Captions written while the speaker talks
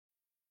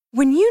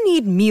When you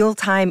need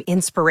mealtime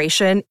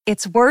inspiration,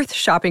 it's worth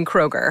shopping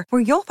Kroger,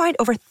 where you'll find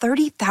over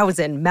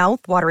 30,000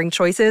 mouth-watering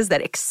choices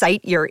that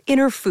excite your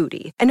inner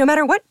foodie. And no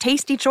matter what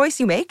tasty choice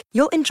you make,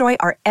 you'll enjoy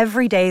our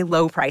everyday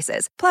low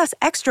prices, plus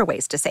extra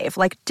ways to save,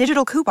 like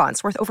digital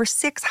coupons worth over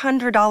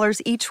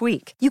 $600 each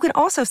week. You can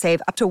also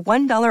save up to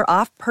 $1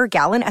 off per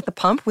gallon at the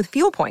pump with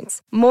fuel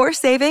points. More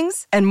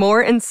savings and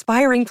more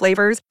inspiring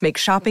flavors make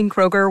shopping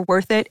Kroger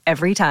worth it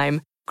every time.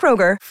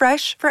 Kroger,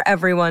 fresh for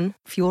everyone.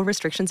 Fuel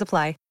restrictions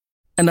apply.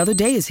 Another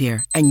day is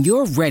here, and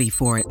you're ready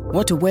for it.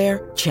 What to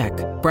wear? Check.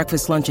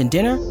 Breakfast, lunch, and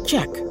dinner?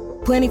 Check.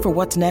 Planning for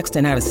what's next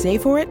and how to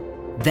save for it?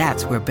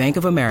 That's where Bank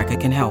of America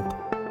can help.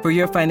 For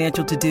your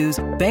financial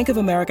to-dos, Bank of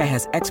America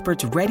has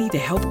experts ready to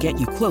help get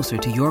you closer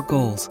to your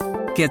goals.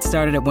 Get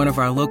started at one of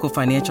our local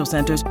financial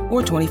centers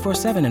or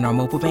 24/7 in our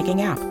mobile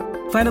banking app.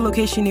 Find a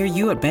location near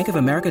you at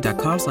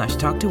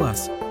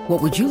bankofamerica.com/talktous.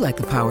 What would you like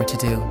the power to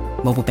do?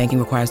 Mobile banking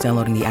requires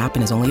downloading the app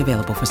and is only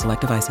available for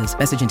select devices.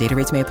 Message and data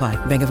rates may apply.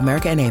 Bank of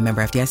America N.A.,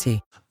 member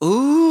FDIC.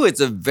 Ooh, it's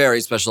a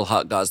very special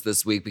Hot Goss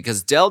this week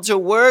because Delta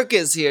Work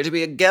is here to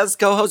be a guest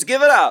co-host.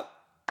 Give it up.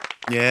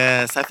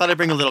 Yes, I thought I'd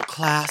bring a little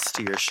class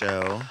to your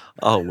show.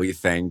 Oh, we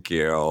thank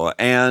you.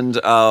 And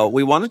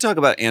we want to talk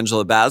about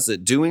Angela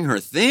Bassett doing her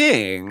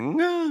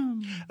thing.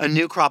 A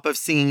new crop of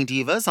singing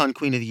divas on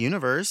Queen of the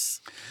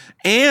Universe.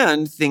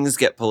 And things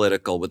get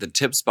political with a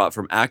tip spot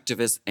from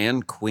activist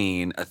and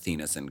queen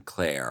Athena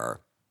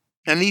Sinclair.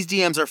 And these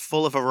DMs are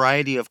full of a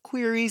variety of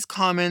queries,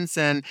 comments,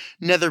 and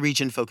nether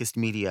region-focused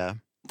media.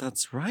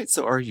 That's right.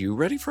 So are you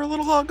ready for a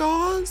little Hot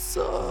Goss?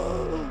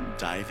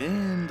 Dive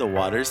in. The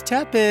water's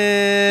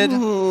tepid.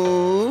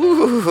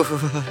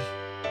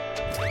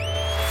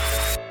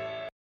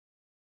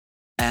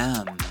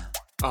 M.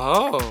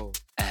 Oh.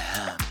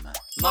 M.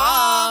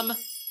 Mom!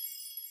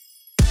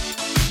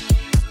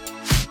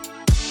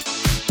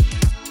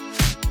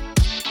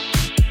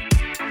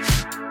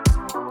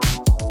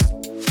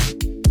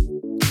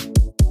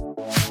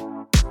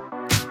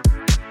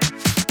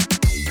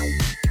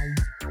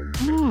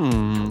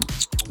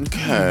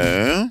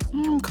 Okay.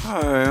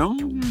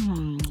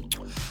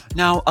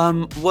 Now,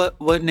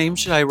 what name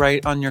should I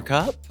write on your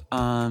cup?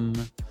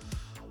 Deltalina?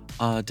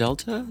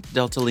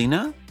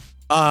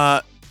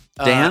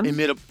 Dan?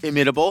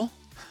 Imitable.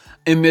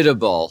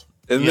 Imitable.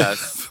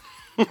 Yes.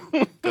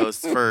 Goes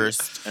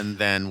first, and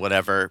then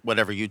whatever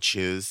you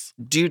choose.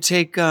 Do you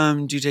take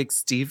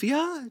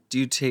stevia? Do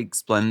you take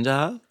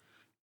Splenda?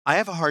 I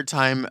have a hard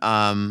time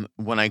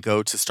when I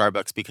go to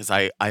Starbucks because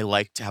I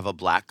like to have a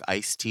black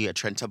iced tea, a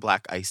Trenta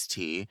black iced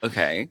tea.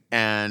 Okay.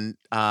 And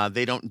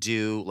they don't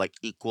do like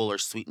equal or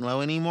sweet and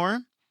low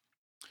anymore.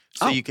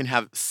 So you can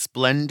have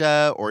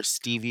Splenda or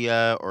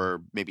stevia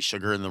or maybe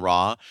sugar in the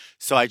raw.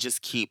 So I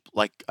just keep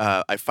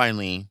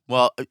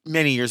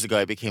many years ago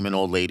I became an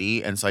old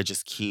lady. And so I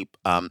just keep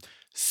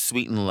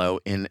sweet and low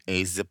in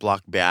a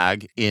Ziploc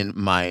bag, in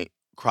my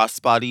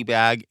crossbody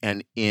bag,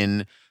 and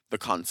in the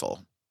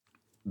console.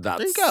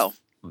 There you go.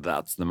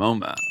 That's the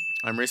moment.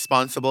 I'm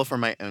responsible for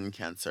my own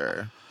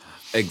cancer.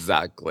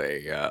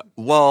 Exactly.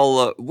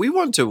 Well, we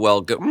want to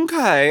welcome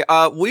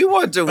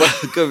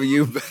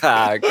you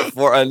back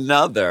for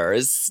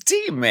another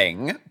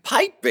steaming,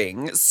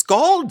 piping,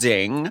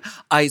 scalding,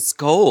 ice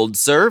cold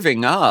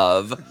serving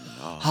of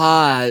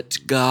Hot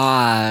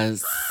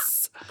Goss.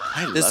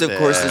 This, of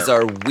course, is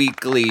our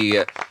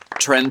weekly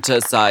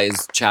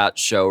Trenta-sized chat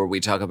show where we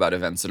talk about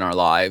events in our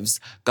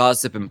lives,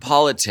 gossip and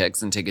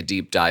politics, and take a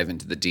deep dive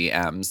into the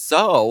DMs.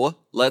 So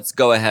let's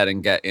go ahead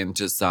and get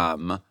into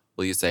some,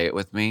 will you say it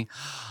with me?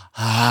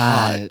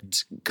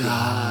 Hot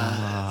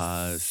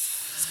Goss.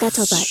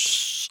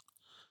 Scuttlebutt.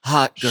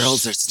 Hot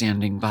girls are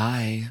standing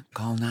by.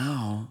 Call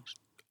now.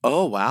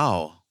 Oh,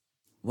 wow.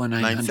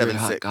 1-900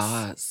 Hot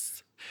Goss.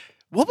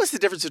 What was the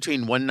difference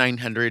between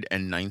 1-900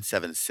 and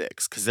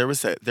 976? Because there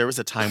was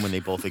a time when they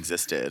both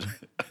existed.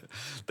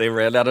 They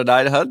ran out of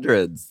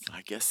 900s.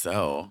 I guess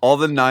so. All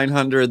the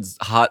 900s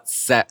hot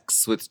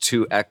sex with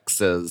 2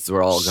 X's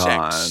were all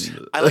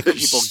gone. I like when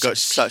people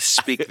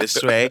speak this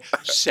way.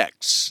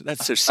 Sex.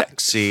 That's so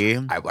sexy.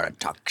 I want to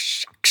talk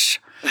sex.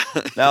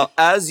 Now,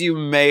 as you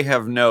may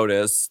have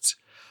noticed,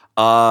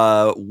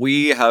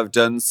 we have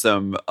done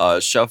some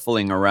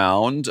shuffling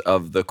around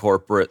of the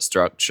corporate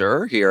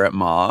structure here at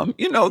Mom.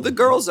 You know, the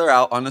girls are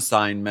out on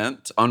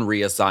assignment, on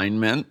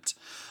reassignment,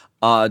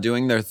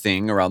 doing their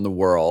thing around the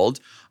world.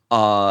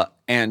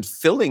 And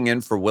filling in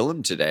for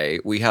Willem today,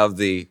 we have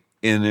the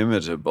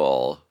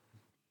inimitable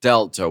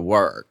Delta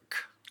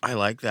Work. I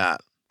like that.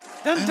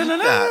 Thank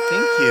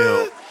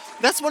you.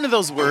 That's one of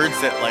those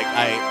words that, like,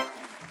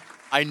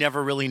 I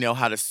never really know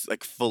how to,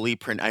 like, fully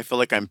print. I feel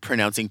like I'm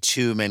pronouncing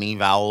too many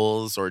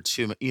vowels or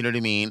you know what I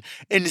mean?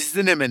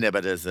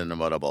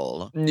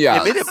 Inimitable.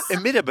 Yeah.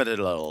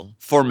 Imitable.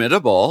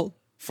 Formidable.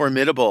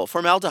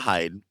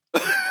 Formaldehyde.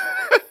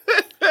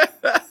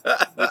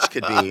 Which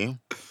could be.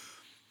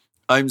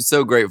 I'm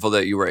so grateful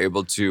that you were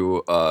able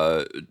to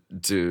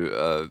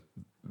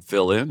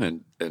fill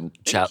in and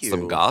chat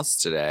some goss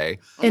today.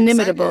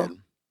 Inimitable.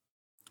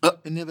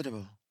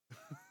 Inimitable.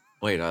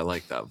 Wait, I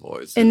like that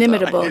voice.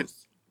 Inimitable.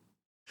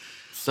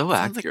 So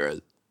Sounds like-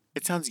 accurate.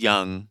 It sounds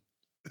young.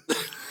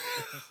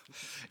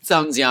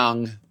 Sounds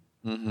young.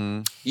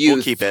 Mm-hmm. Youth.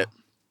 We'll keep it.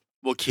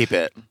 We'll keep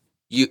it.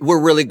 We're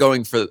really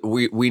going for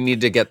we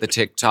need to get the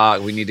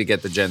TikTok. We need to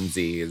get the Gen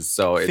Zs.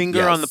 So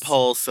Finger on the yes.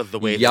 pulse of the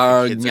way that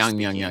young, the kids are young,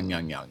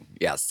 speaking. young.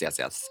 Yes.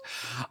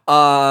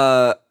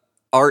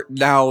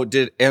 Now,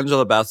 did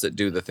Angela Bassett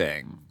do the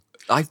thing?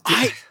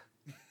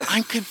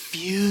 I'm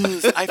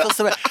confused. I feel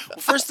so bad. Well,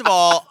 first of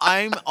all,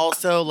 I'm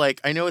also like,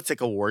 I know it's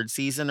like award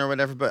season or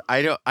whatever, but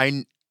I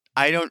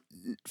don't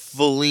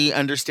fully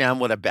understand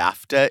what a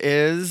BAFTA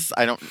is.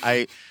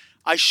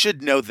 I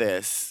should know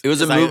this. It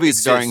was a 'cause I movie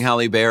starring exist.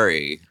 Halle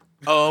Berry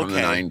Oh, from the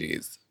okay.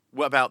 90s.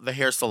 What about the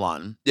hair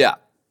salon? Yeah.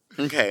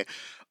 Okay.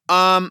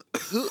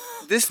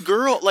 This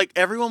girl, like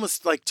everyone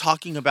was like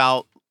talking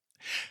about.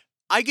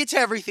 I get to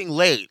everything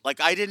late. Like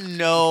I didn't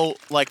know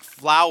like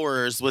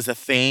Flowers was a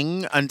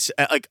thing until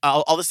like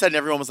all of a sudden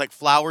everyone was like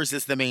Flowers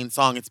is the main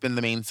song. It's been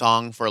the main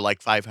song for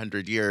like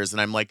 500 years,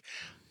 and I'm like,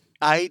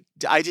 I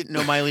didn't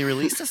know Miley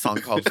released a song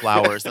called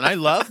Flowers, and I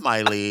love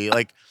Miley.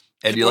 Like,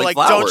 And you people like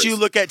are flowers. don't you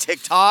look at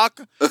TikTok?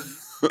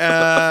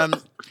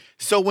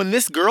 So when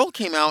this girl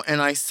came out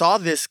and I saw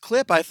this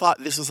clip, I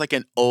thought this was like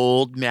an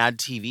old Mad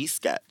TV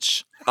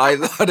sketch. I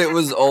thought it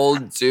was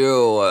old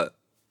too.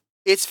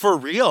 It's for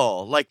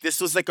real. Like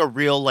this was like a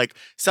real like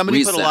somebody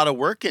put a Recent. lot of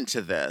work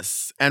into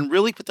this and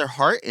really put their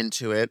heart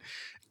into it.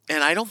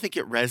 And I don't think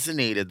it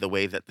resonated the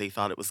way that they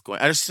thought it was going.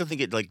 I just don't think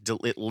it like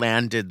it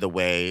landed the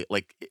way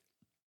like.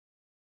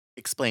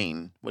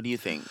 Explain. What do you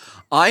think?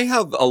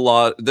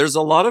 There's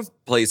a lot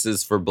of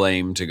places for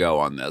blame to go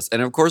on this.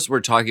 And of course, we're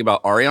talking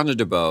about Ariana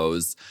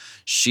DeBose.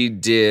 She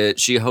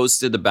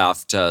hosted the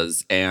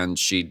BAFTAs and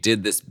she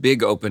did this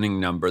big opening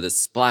number, this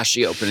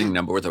splashy opening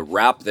number with a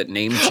rap that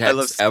name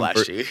checks I love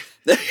splashy.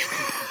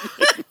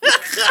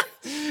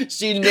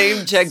 She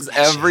name checks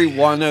every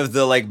one of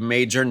the like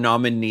major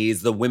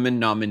nominees, the women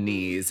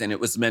nominees, and it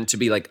was meant to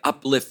be like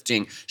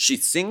uplifting. She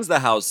sings the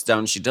house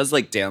down. She does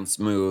like dance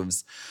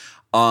moves.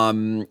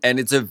 And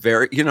it's a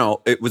very,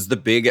 it was the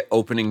big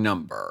opening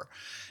number.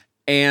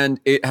 And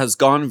it has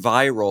gone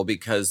viral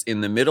because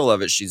in the middle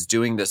of it, she's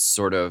doing this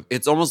sort of,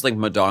 it's almost like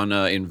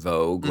Madonna in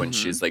Vogue when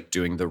she's like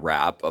doing the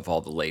rap of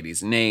all the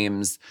ladies'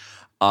 names.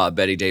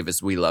 Betty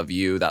Davis, We Love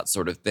You, that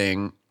sort of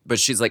thing. But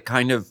she's like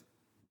kind of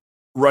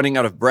running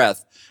out of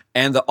breath.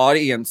 And the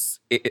audience,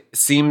 it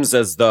seems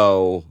as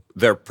though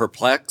they're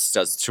perplexed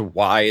as to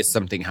why is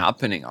something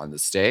happening on the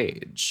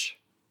stage.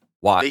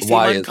 They seem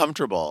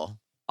uncomfortable.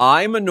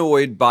 I'm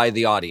annoyed by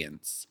the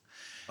audience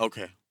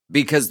Okay.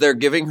 because they're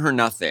giving her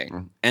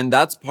nothing. And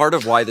that's part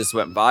of why this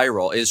went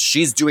viral is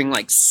she's doing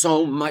like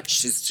so much.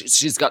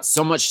 She's got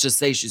so much to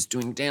say. She's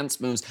doing dance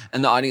moves.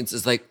 And the audience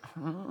is like,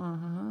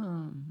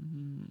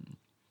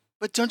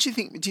 But do you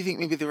think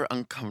maybe they were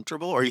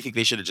uncomfortable or you think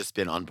they should have just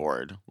been on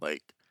board?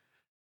 Like,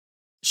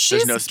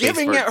 she's no space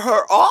giving for- it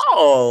her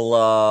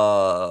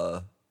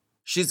all.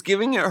 She's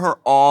giving it her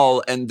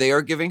all and they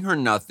are giving her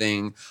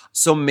nothing.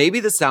 So maybe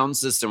the sound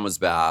system was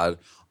bad.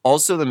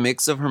 Also, the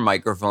mix of her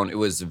microphone, it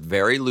was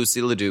very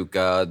Lucy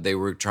LaDuca. They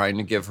were trying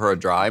to give her a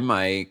dry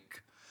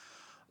mic.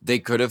 They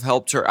could have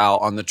helped her out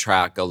on the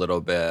track a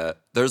little bit.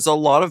 There's a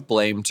lot of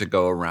blame to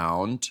go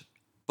around.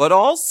 But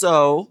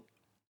also,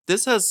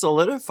 this has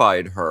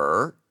solidified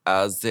her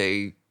as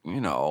a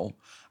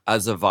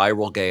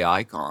viral gay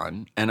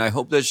icon. And I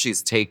hope that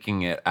she's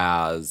taking it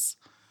as...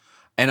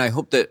 And I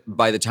hope that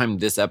by the time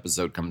this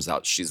episode comes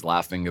out, she's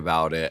laughing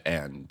about it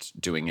and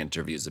doing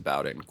interviews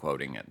about it and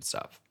quoting it and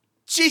stuff.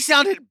 she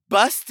sounded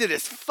busted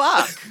as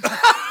fuck.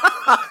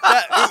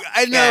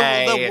 I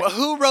know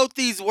who wrote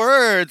these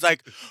words.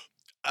 Like,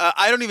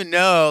 I don't even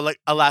know. Like,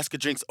 Alaska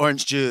drinks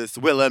orange juice.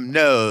 Willem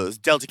knows.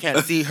 Delta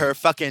can't see her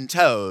fucking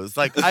toes.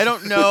 Like, I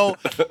don't know.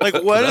 Like,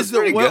 what That's is the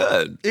pretty what-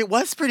 good. It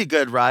was pretty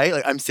good, right?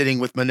 Like, I'm sitting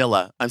with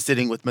Manila. I'm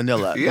sitting with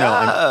Manila.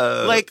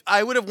 Yeah. Like,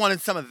 I would have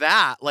wanted some of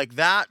that. Like,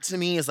 that to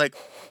me is like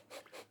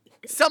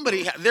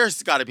somebody.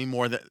 There's got to be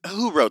more than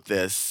who wrote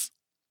this.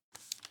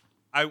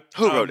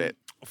 Who wrote it?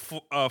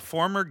 A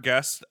former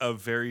guest of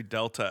Very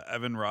Delta,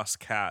 Evan Ross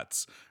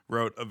Katz,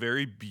 wrote a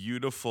very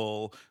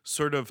beautiful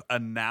sort of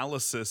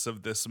analysis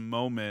of this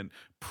moment,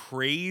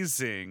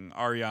 praising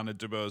Ariana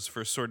DeBose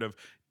for sort of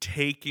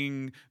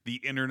taking the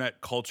internet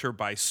culture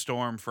by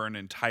storm for an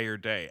entire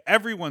day.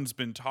 Everyone's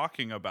been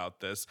talking about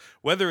this.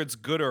 Whether it's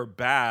good or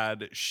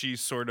bad, she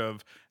sort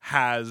of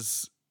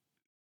has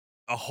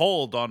a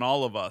hold on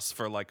all of us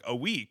for like a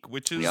week,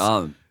 which is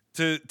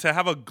to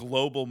have a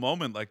global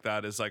moment like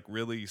that is like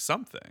really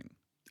something.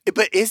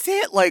 But is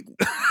it like,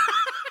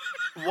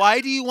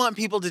 why do you want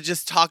people to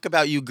just talk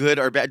about you good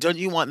or bad? Don't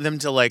you want them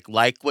to like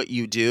what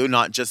you do,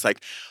 not just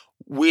like,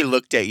 we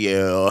looked at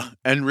you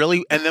and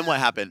then what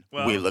happened?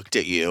 Well- We looked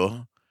at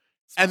you.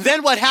 And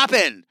then what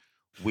happened?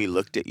 We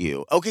looked at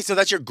you. Okay, so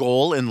that's your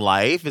goal in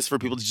life is for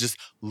people to just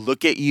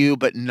look at you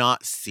but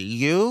not see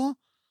you?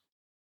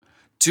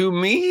 To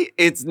me,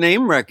 it's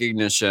name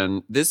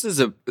recognition. This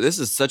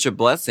is such a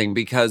blessing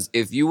because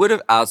if you would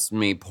have asked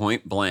me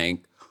point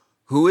blank,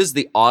 Who is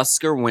the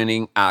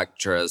Oscar-winning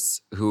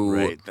actress who?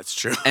 Right, that's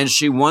true. And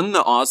she won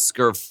the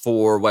Oscar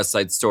for West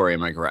Side Story.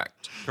 Am I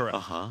correct? Correct.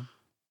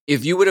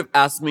 If you would have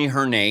asked me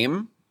her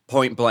name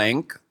point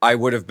blank, I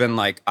would have been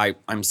like,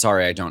 I'm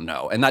sorry, I don't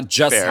know. And that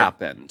just Fair.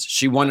 happened.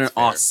 She won an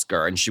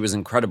Oscar and she was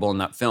incredible in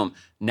that film.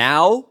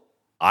 Now,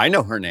 I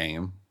know her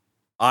name.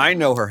 I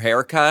know her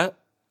haircut.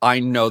 I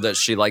know that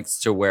she likes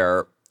to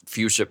wear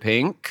fuchsia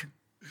pink.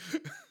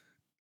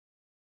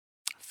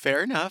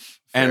 Fair enough.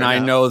 And I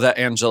know that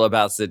Angela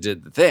Bassett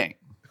did the thing.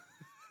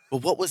 Well,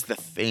 what was the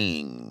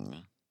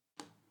thing?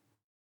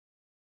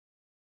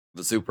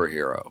 The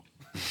superhero.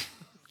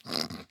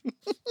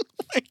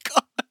 My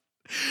God.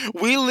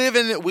 We live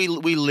on the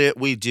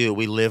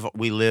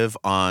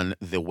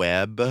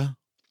web.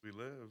 We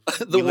live.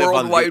 The We live World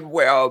on the- Wide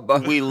Web.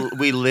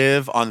 We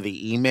live on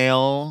the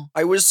email.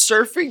 I was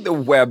surfing the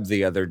web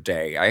the other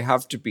day. I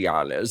have to be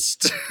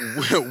honest.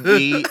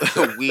 we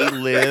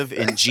live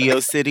in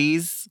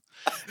GeoCities,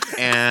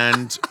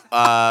 and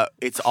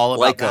it's all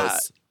about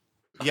that. Lycos.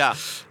 Yeah,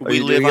 Are we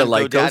you live doing on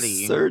a Lycos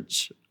GoDaddy.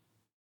 search?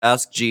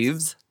 Ask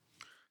Jeeves.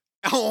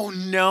 Oh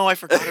no, I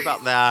forgot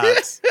about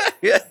that.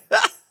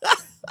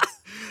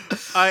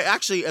 I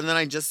actually, and then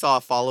I just saw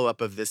a follow up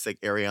of this like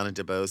Ariana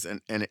DeBose,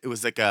 and it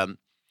was like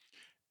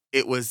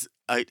it was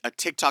a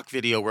TikTok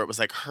video where it was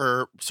like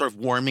her sort of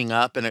warming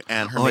up, and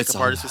her I makeup saw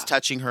artist was that.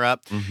 touching her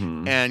up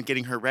Mhm. and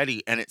getting her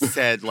ready, and it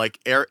said like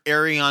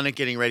Ariana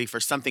getting ready for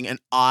something, and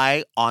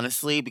I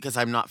honestly, because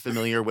I'm not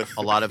familiar with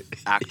a lot of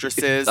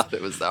actresses, I thought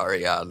it was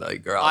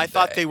Ariana Grande. I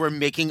thought they were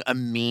making a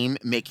meme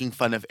making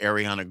fun of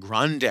Ariana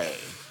Grande.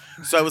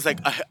 So I was like,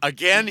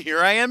 again, here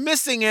I am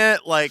missing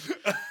it. Like,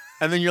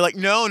 and then you're like,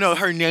 no,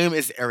 her name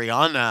is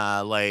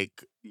Ariana.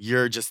 Like,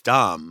 you're just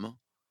dumb.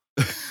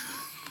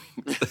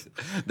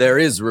 There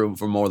is room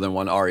for more than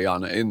one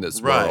Ariana in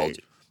this world.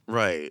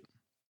 Right.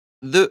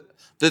 The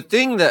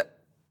thing that,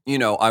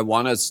 I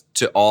want us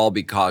to all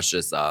be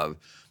cautious of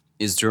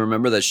is to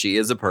remember that she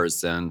is a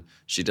person.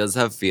 She does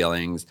have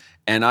feelings.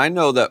 And I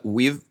know that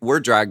we're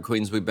drag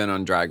queens. We've been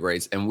on Drag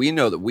Race. And we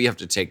know that we have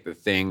to take the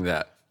thing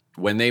that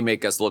when they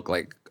make us look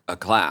like a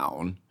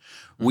clown,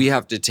 we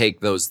have to take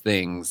those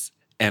things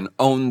and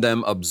own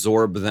them,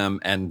 absorb them,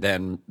 and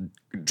then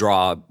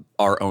draw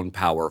our own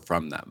power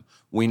from them.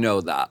 We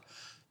know that.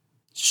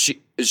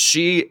 She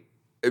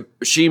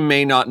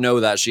may not know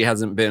that. She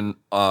hasn't been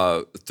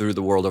through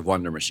the world of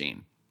Wonder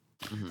Machine.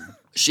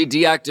 She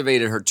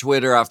deactivated her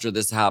Twitter after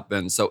this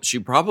happened, so she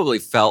probably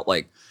felt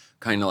like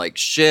kind of like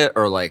shit,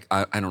 or like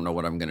I don't know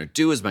what I'm gonna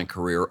do. Is my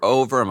career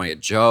over? Am I a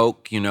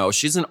joke?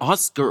 She's an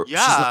Oscar. Yeah.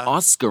 She's an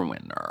Oscar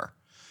winner.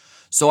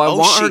 So I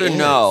want her to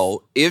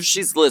know if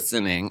she's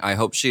listening. I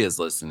hope she is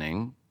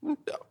listening.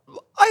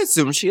 I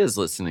assume she is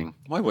listening.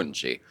 Why wouldn't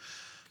she?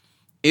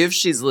 If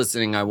she's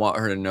listening, I want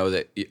her to know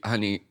that,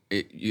 honey,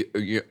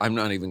 I'm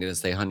not even going to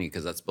say honey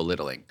because that's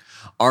belittling.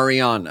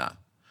 Ariana,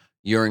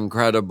 you're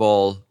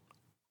incredible.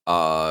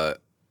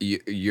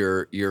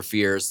 You're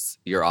fierce.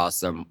 You're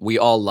awesome. We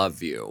all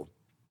love you.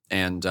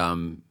 And,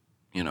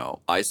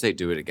 I say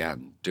do it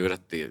again. Do it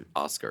at the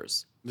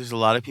Oscars. There's a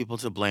lot of people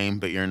to blame,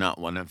 but you're not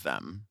one of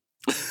them.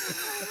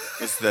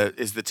 is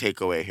the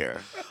takeaway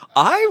here.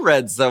 I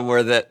read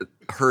somewhere that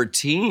her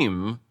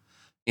team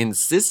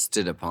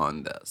insisted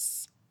upon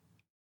this.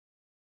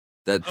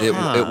 That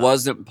it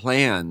wasn't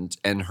planned,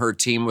 and her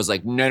team was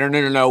like,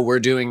 no, we're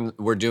doing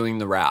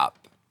the rap.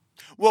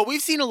 Well,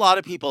 we've seen a lot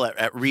of people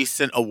at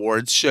recent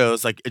awards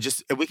shows, like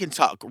we can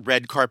talk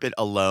red carpet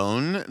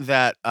alone,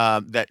 that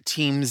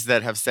teams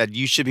that have said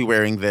you should be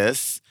wearing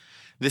this.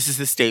 This is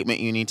the statement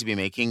you need to be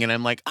making. And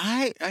I'm like,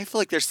 I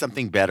feel like there's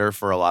something better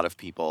for a lot of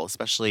people,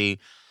 especially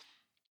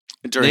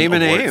during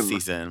awards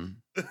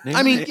season.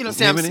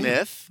 Sam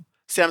Smith.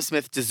 Sam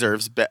Smith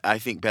deserves, I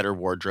think, better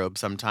wardrobe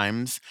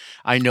sometimes.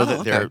 I know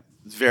that they're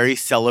very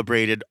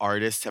celebrated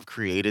artists have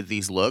created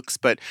these looks,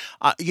 but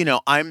I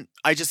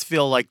just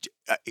feel like,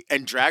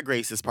 and Drag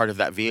Race is part of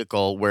that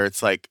vehicle where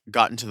it's like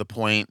gotten to the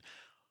point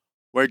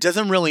where it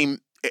doesn't really.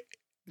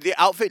 The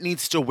outfit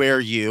needs to wear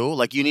you.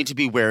 Like, you need to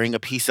be wearing a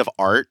piece of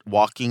art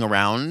walking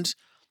around,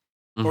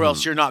 or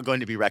else you're not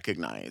going to be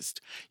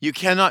recognized. You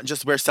cannot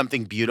just wear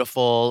something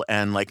beautiful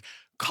and like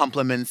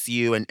compliments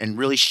you and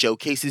really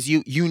showcases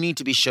you. You need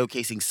to be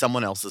showcasing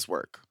someone else's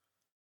work.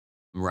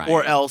 Right.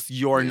 Or else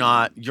you're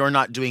not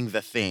doing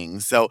the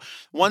thing. So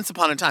once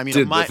upon a time,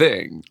 the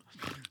thing.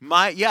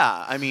 My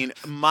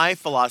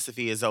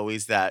philosophy is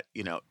always that,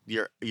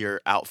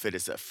 your outfit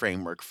is a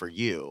framework for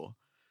you.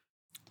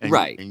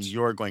 And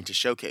you're going to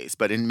showcase.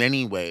 But in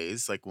many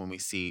ways, like when we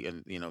see,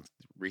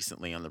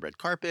 recently on the red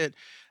carpet,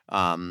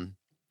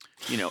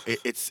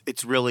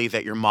 it's really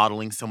that you're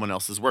modeling someone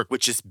else's work,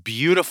 which is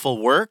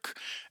beautiful work,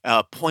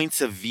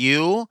 points of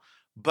view.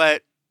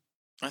 But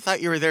I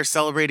thought you were there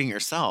celebrating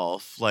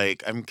yourself.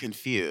 Like, I'm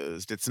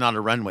confused. It's not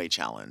a runway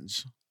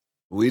challenge.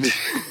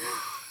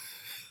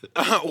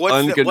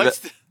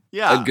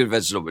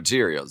 Unconventional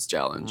materials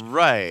challenge.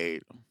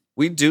 Right.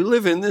 We do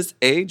live in this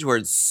age where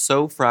it's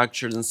so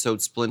fractured and so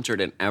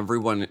splintered, and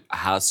everyone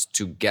has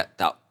to get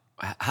that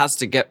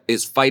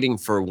is fighting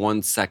for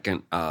 1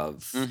 second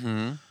of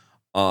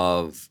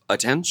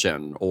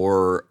attention,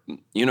 or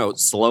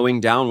slowing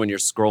down when you're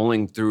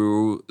scrolling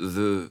through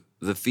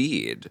the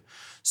feed.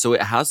 So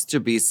it has to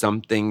be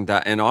something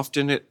that, and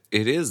often it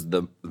is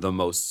the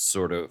most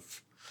sort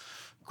of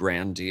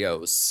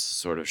grandiose,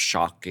 sort of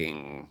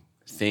shocking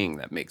thing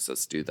that makes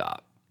us do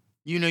that.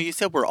 You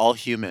said we're all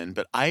human,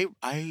 but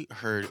I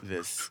heard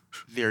this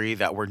theory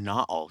that we're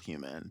not all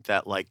human,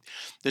 that like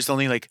there's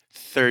only like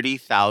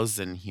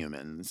 30,000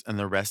 humans and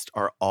the rest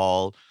are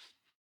all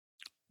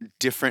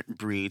different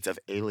breeds of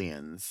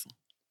aliens.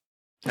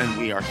 And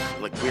we are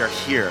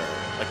here.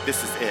 Like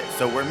this is it.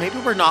 So maybe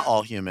we're not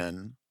all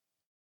human.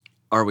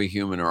 Are we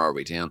human or are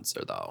we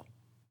dancer though?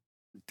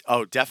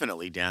 Oh,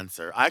 definitely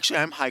dancer. Actually,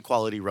 I'm high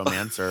quality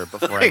romancer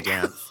before I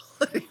dance.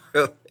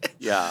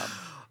 Yeah.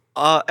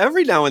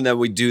 Every now and then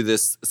we do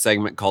this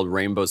segment called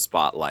Rainbow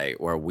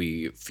Spotlight, where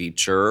we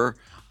feature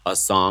a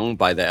song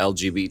by the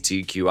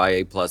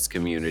LGBTQIA plus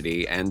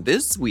community. And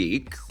this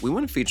week, we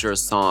want to feature a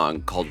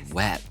song called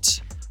Wet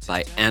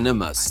by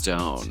Enema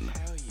Stone.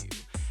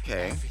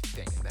 Okay.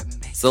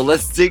 So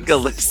let's take a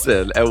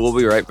listen, and we'll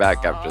be right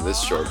back after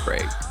this short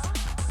break.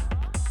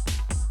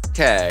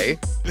 Okay.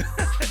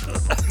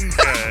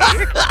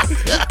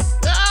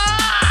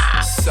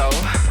 So,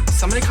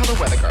 somebody call the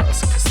weather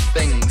girls, cause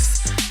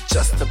things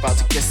just about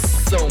to get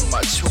so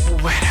much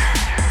wetter.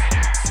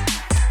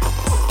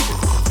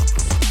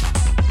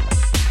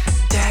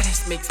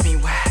 Daddy's makes me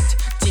wet,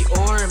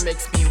 Dior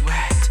makes me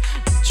wet,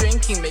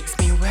 drinking makes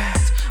me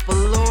wet,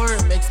 velour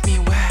makes me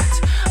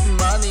wet,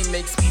 money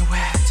makes me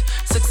wet,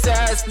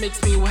 success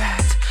makes me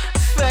wet,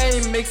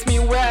 fame makes me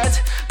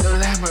wet,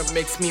 glamour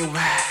makes me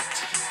wet.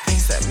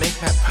 Things that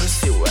make my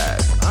pussy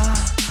wet.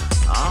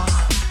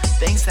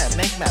 Things that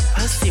make my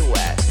pussy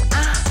wet.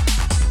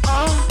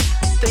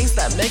 Things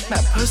that make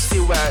my pussy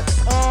wet.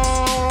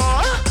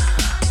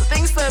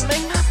 Things that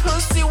make my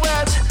pussy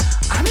wet.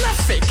 I'm not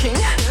faking.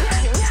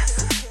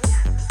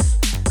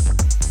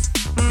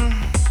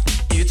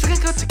 You two can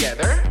go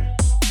together.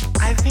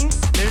 I think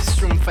there's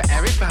room for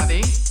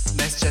everybody.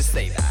 Let's just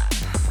say that.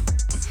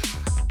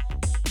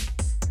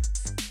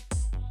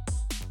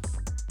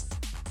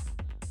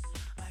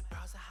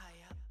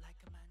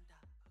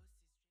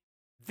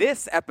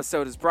 This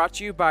episode is brought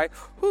to you by,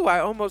 I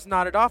almost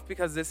nodded off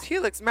because this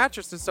Helix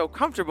mattress is so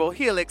comfortable.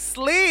 Helix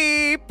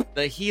Sleep!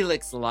 The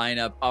Helix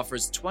lineup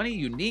offers 20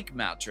 unique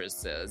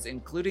mattresses,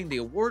 including the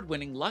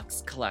award-winning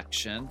Luxe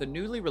Collection, the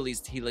newly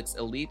released Helix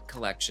Elite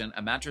Collection,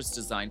 a mattress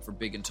designed for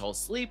big and tall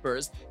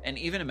sleepers, and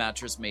even a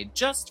mattress made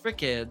just for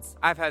kids.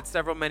 I've had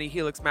many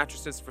Helix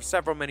mattresses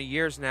for many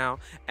years now,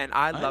 and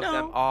I love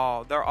them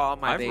all. They're all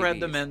my babies. I've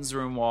read the men's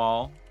room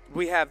wall.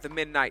 We have the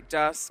Midnight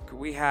Dusk.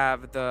 We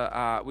have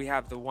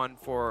the one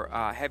for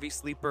heavy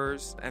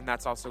sleepers, and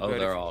that's also good. Oh,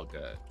 they're all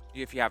good.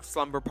 If you have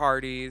slumber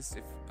parties,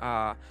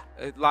 I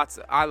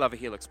love a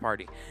Helix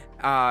party.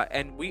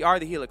 And we are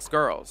the Helix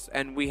girls,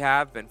 and we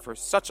have been for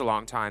such a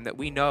long time that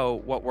we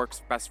know what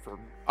works best for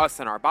us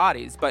and our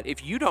bodies. But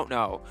if you don't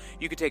know,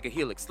 you could take a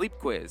Helix sleep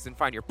quiz and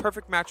find your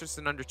perfect mattress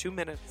in under 2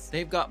 minutes.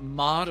 They've got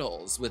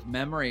models with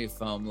memory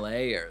foam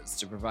layers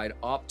to provide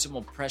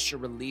optimal pressure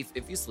relief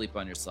if you sleep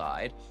on your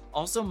side.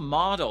 Also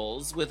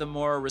models with a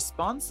more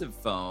responsive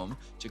foam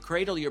to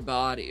cradle your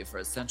body for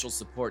essential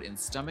support in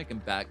stomach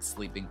and back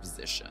sleeping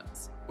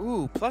positions.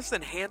 Ooh, plus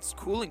enhanced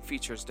cooling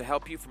features to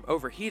help you from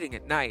overheating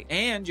at night.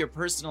 And your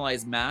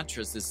personalized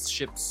mattress is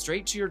shipped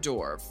straight to your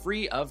door,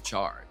 free of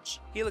charge.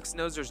 Helix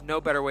knows there's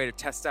no better way to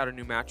test out a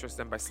new mattress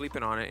than by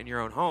sleeping on it in your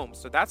own home,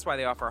 so that's why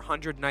they offer a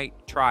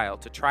 100-night trial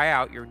to try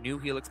out your new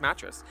Helix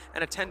mattress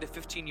and a 10 to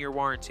 15-year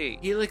warranty.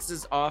 Helix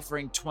is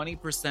offering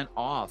 20%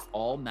 off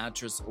all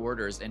mattress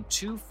orders and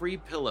 2 free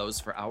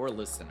pillows for our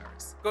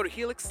listeners. Go to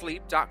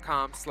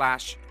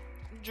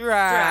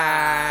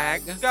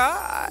helixsleep.com/drag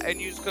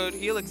and use code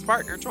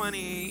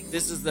HelixPartner20.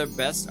 This is their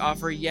best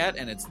offer yet,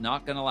 and it's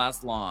not going to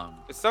last long.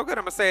 It's so good,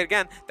 I'm going to say it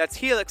again. That's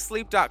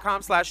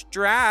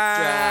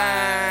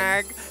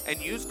helixsleep.com/drag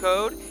and use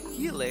code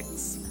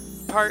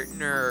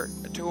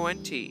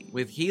HelixPartner20.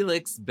 With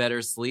Helix,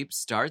 better sleep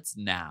starts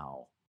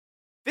now.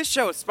 This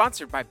show is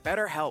sponsored by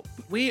BetterHelp.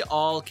 We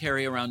all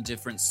carry around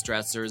different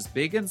stressors,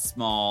 big and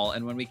small,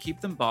 and when we keep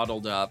them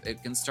bottled up,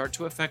 it can start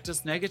to affect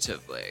us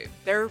negatively.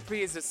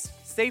 Therapy is a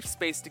safe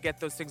space to get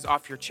those things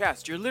off your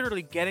chest. You're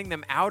literally getting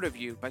them out of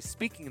you by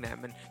speaking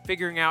them and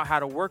figuring out how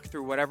to work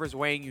through whatever's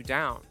weighing you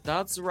down.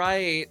 That's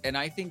right. And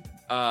I think,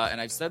 and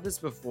I've said this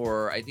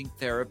before, I think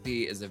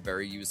therapy is a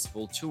very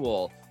useful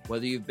tool,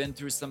 whether you've been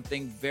through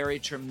something very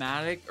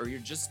traumatic or you're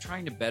just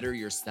trying to better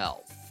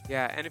yourself.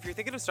 Yeah, and if you're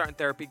thinking of starting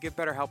therapy, give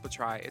BetterHelp a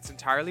try. It's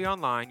entirely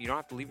online. You don't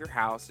have to leave your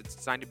house. It's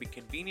designed to be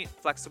convenient,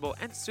 flexible,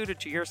 and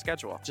suited to your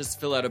schedule. Just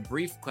fill out a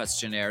brief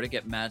questionnaire to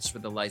get matched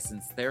with a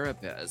licensed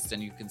therapist,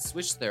 and you can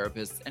switch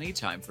therapists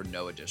anytime for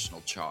no additional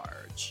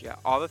charge. Yeah,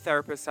 all the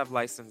therapists have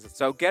licenses,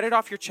 so get it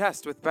off your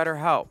chest with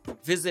BetterHelp.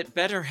 Visit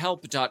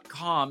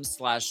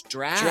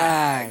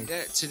betterhelp.com/drag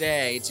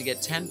today to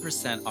get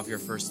 10% off your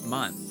first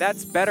month.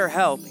 That's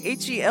BetterHelp,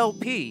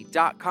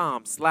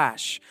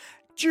 HELP.com/drag.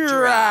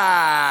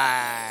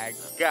 drag.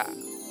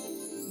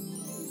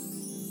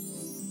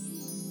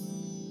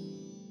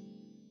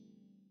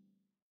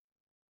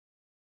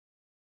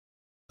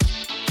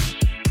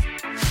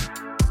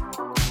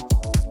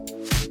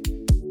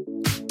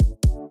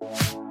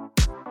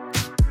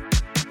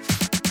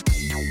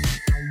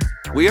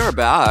 We are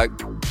back.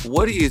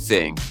 What do you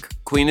think?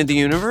 Queen of the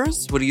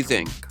Universe? What do you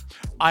think?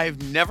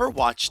 I've never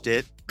watched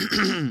it.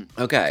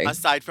 Okay.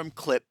 Aside from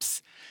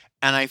clips.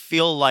 And I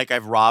feel like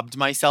I've robbed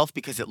myself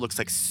because it looks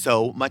like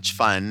so much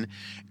fun.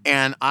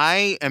 And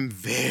I am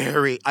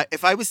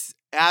if I was,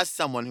 as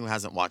someone who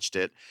hasn't watched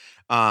it,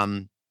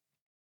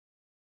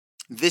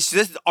 this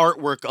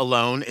artwork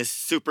alone is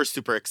super,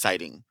 super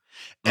exciting.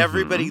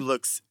 Everybody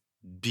looks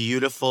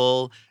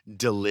beautiful,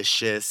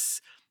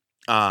 delicious.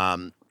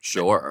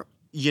 Sure.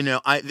 You know,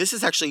 this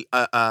is actually,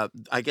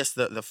 I guess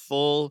the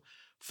full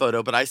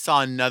photo, but I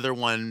saw another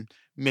one,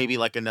 maybe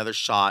like another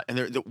shot.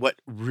 And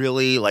what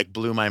really like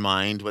blew my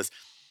mind was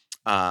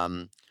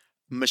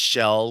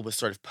Michelle was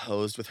sort of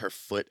posed with her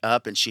foot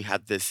up, and she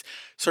had this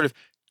sort of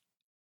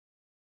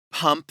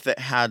pump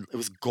it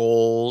was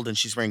gold, and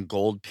she's wearing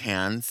gold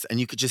pants,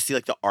 and you could just see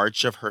like the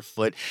arch of her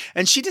foot.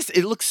 And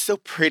it looks so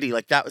pretty.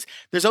 Like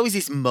there's always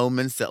these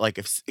moments that like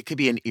if it could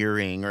be an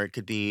earring or it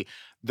could be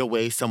the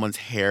way someone's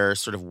hair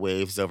sort of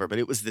waves over, but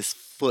it was this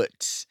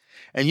foot.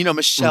 And you know,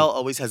 Michelle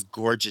always has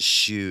gorgeous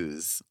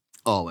shoes.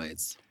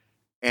 Always.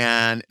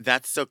 And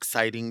that's so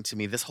exciting to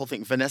me. This whole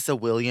thing, Vanessa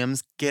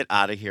Williams, get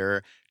out of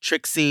here.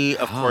 Trixie,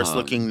 of course,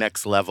 looking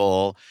next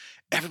level.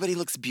 Everybody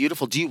looks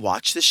beautiful. Do you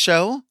watch this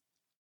show?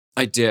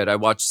 I did. I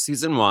watched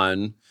season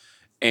 1,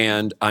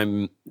 and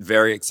I'm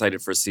very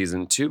excited for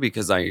season 2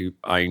 because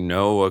I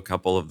know a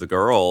few of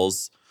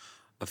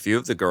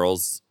the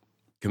girls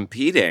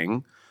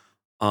competing.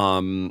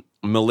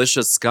 Militia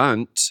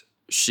Skunt,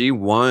 she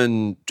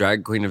won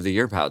Drag Queen of the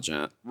Year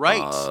pageant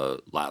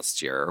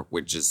last year,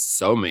 which is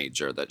so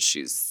major that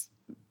she's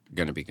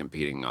going to be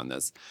competing on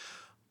this.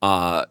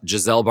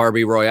 Giselle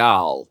Barbie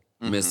Royale,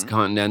 Miss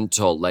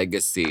Continental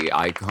Legacy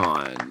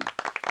Icon.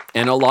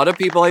 And a lot of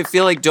people, I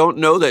feel like, don't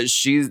know that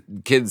she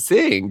can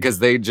sing because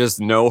they just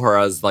know her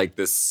as like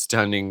this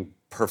stunning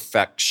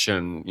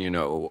perfection, you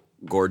know,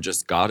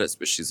 gorgeous goddess,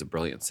 but she's a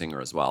brilliant singer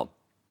as well.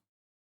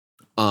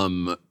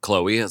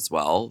 Chloe as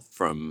well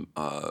from,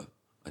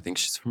 I think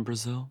she's from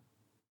Brazil.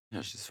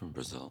 Yeah, she's from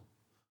Brazil.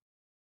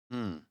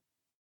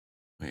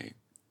 Wait.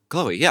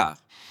 Chloe, yeah.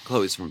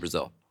 Chloe's from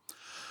Brazil.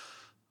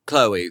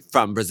 Chloe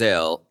from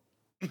Brazil.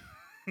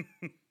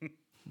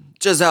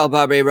 Giselle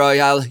Barbie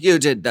Royale, you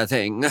did the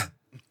thing.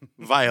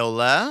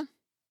 Viola.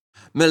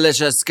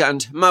 Militia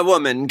Skunt, my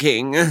woman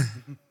king.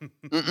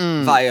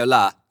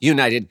 Viola,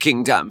 United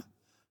Kingdom.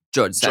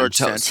 George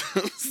Santos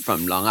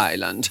from Long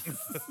Island.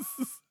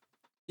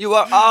 You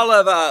are all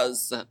of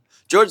us.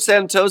 George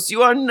Santos,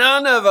 you are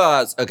none of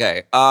us.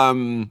 Okay.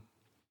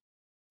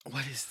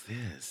 What is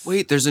this?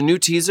 Wait, there's a new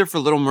teaser for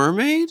Little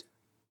Mermaid?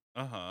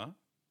 Uh-huh.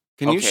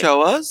 Can you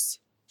show us?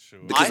 Sure.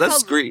 Because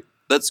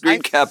that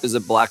screen cap is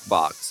a black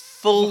box.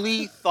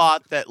 Fully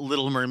thought that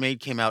Little Mermaid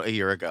came out a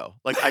year ago.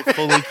 Like I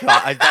fully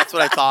thought that's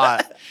what I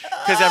thought.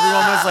 Because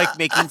everyone was like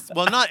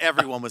not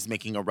everyone was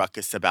making a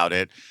ruckus about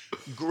it.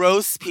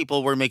 Gross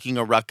people were making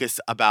a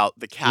ruckus about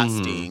the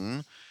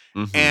casting.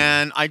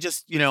 And I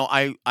just, you know,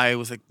 I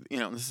was like, you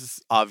know, this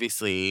is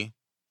obviously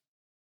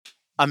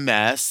a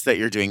mess that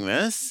you're doing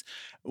this.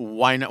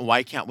 Why not?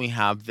 Why can't we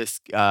have this,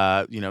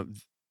 why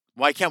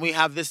can't we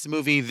have this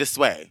movie this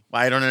way?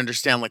 I don't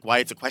understand, like, why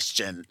it's a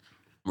question.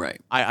 Right.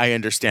 I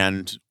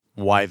understand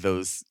why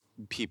those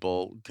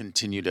people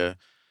continue to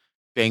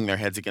bang their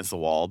heads against the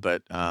wall.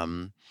 But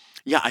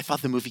yeah, I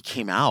thought the movie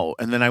came out.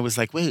 And then I was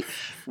like, wait,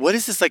 what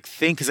is this like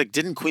thing? Because like,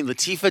 didn't Queen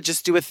Latifah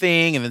just do a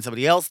thing? And then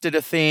somebody else did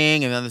a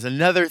thing. And then there's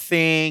another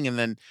thing. And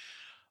then,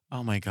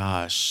 oh my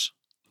gosh.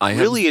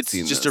 It's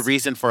just a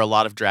reason for a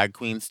lot of drag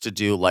queens to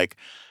do like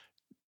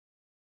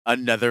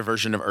another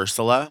version of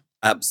Ursula.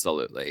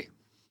 Absolutely.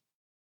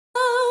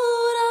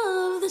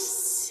 Out of the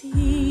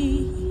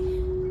sea.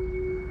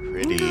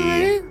 Pretty.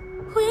 I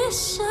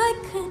wish I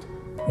could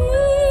be.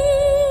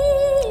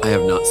 I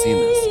have not seen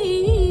this.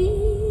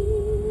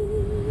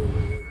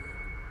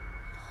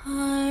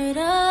 Part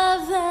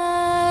of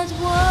that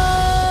world.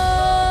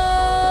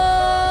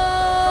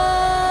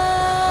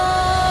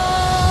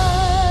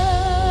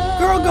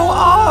 Girl, go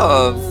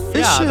off.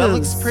 Yeah, that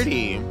looks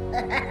pretty.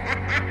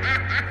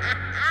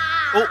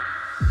 Oh.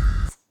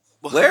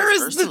 Well, Where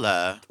is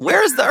Ursula?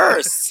 Where's the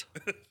Urs?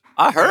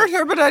 I heard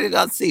her, but I did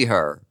not see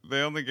her.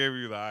 They only gave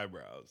you the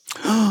eyebrows.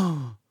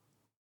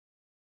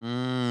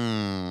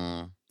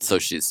 So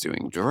she's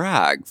doing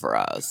drag for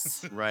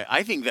us. Right.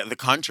 I think that the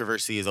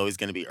controversy is always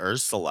going to be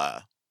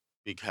Ursula.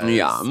 Because,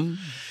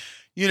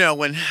 you know,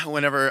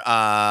 whenever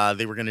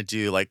they were going to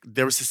do, like,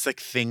 there was this, like,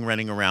 thing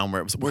running around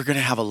where it was, we're going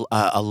to have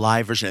a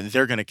live version, and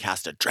they're going to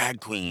cast a drag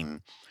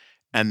queen.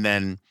 And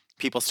then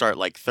people start,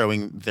 like,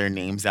 throwing their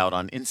names out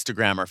on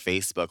Instagram or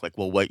Facebook. Like,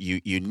 well, what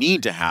you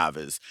need to have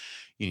is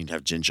you need to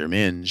have Ginger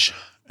Minge.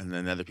 And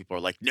then other people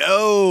are like,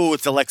 no,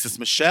 it's Alexis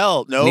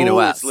Michelle. No, Nina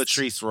it's West.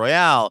 Latrice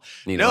Royale.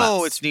 Nina no,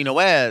 West. it's Nina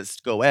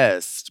West. Go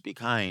West. Be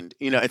kind.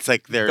 It's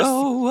like there's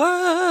Go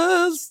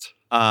West.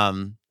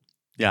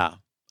 yeah.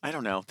 I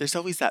don't know. There's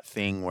always that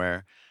thing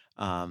where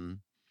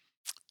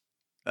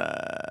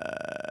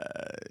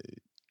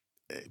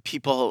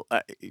people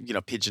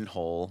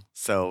pigeonhole.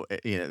 So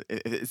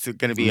it's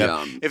going to be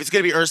if it's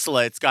going to be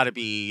Ursula, it's got to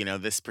be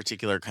this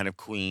particular kind of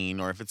queen,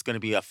 or if it's going to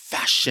be a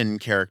fashion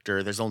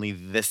character, there's only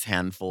this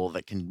handful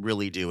that can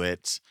really do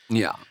it.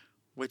 Yeah.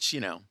 Which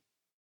okay.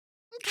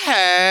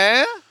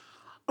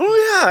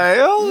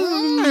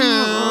 Oh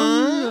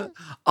yeah.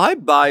 I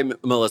buy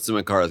Melissa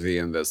McCarthy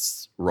in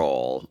this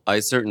role. I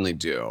certainly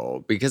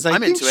do, because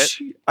I'm think into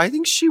it. I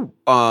think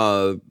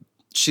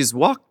she's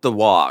walked the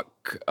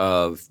walk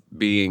of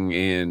being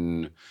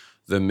in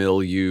the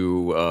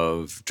milieu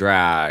of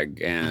drag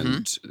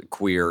and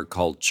queer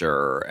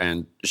culture,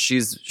 and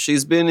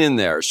she's been in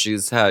there.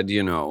 She's had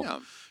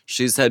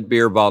she's had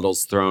beer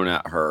bottles thrown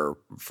at her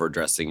for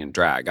dressing in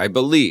drag. I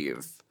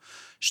believe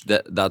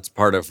that's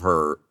part of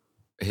her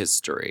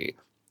history.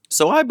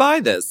 So I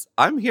buy this.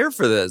 I'm here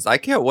for this. I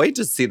can't wait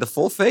to see the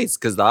full face,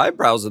 because the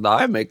eyebrows and the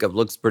eye makeup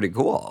looks pretty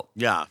cool.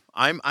 Yeah,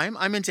 I'm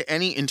into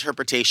any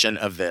interpretation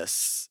of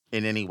this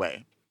in any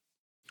way.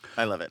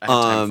 I love it. I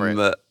have time for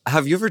it.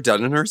 Have you ever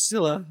done an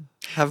Ursula?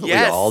 Haven't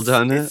Yes, we all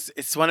done it?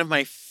 It's one of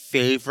my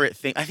favorite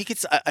things. I think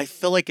I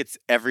feel like it's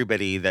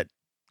everybody that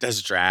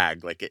does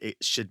drag. Like it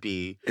should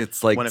be.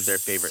 It's like one of their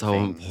favorite so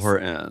things.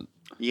 important.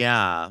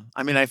 Yeah,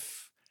 I mean,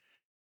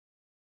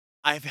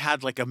 I've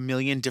had like a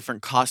million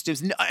different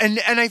costumes, and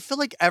I feel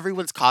like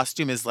everyone's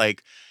costume is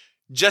like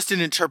just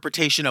an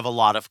interpretation of a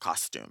lot of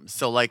costumes.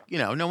 So like,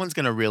 no one's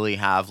going to really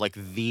have like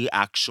the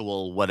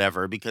actual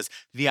whatever, because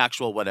the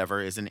actual whatever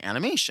is an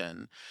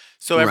animation.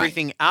 So Right.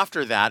 everything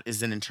after that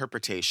is an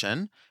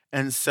interpretation.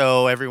 And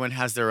so everyone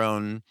has their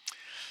own,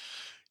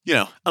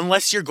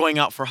 unless you're going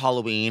out for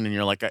Halloween and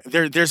you're like,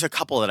 there's a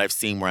couple that I've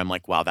seen where I'm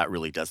like, wow, that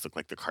really does look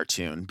like the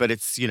cartoon, but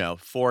it's, 4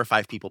 or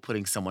 5 people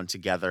putting someone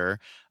together.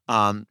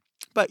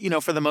 But,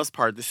 for the most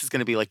part, this is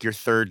going to be like your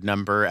third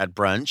number at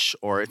brunch,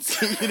 or it's,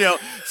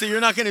 so you're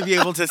not going to be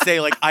able to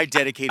say like, I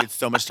dedicated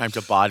so much time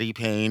to body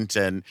paint,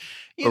 and,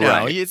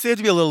 Right. you have to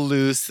be a little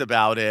loose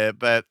about it,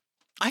 but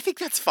I think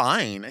that's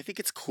fine. I think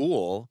it's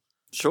cool.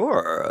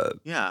 Sure.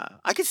 Yeah.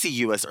 I could see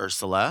you as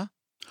Ursula.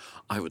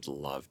 I would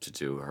love to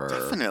do her.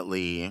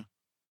 Definitely.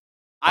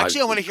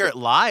 Actually, I want to hear it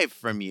live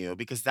from you,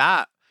 because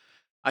I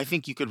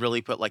think you could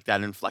really put like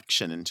that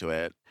inflection into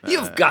it.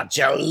 You've got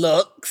your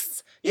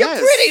looks. Your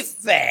Yes. pretty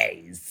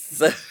face.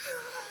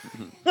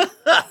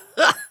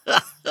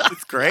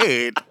 It's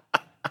great.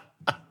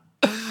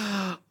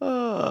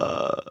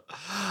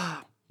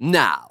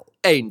 Now,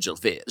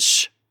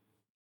 angelfish.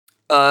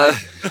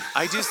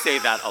 I do say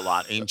that a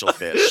lot,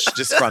 angelfish,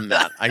 just from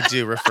that. I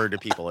do refer to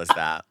people as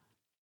that.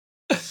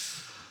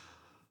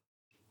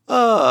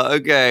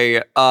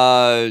 Okay.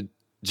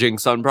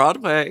 Jinx on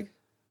Broadway.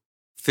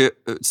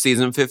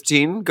 Season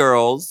 15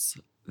 girls.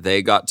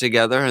 They got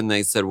together and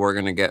they said, we're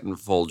going to get in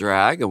full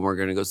drag and we're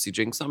going to go see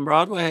Jinx on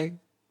Broadway.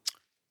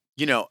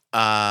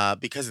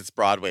 Because it's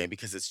Broadway and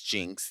because it's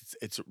Jinx,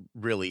 it's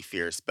really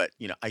fierce. But,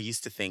 I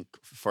used to think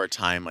for a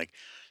time, like,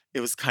 it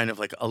was kind of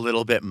like a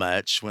little bit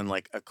much when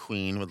like a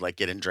queen would like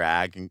get in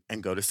drag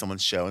and go to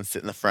someone's show and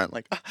sit in the front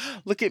like,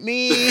 look at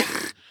me.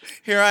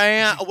 Here I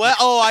am. What?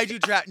 Oh, I do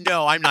drag.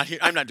 No, I'm not here.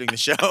 I'm not doing the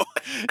show.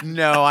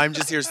 No, I'm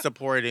just here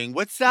supporting.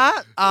 What's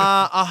that?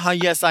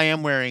 Yes, I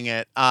am wearing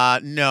it.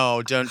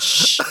 No, don't.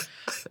 Shh.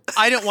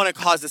 I don't want to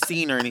cause a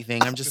scene or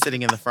anything. I'm just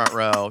sitting in the front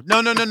row.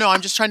 No.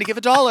 I'm just trying to give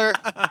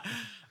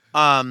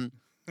 $1.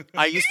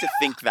 I used to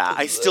think that.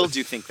 I still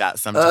do think that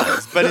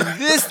sometimes. But in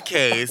this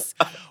case,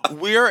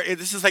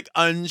 this is like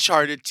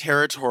uncharted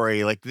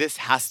territory. Like, this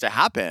has to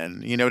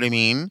happen. You know what I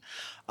mean?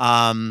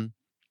 To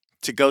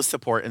go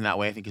support in that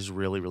way, I think, is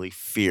really, really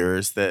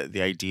fierce.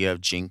 The idea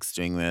of Jinx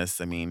doing this.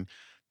 I mean,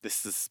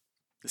 this is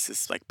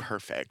like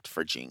perfect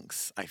for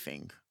Jinx, I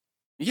think.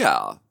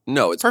 Yeah.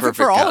 No, it's Perfect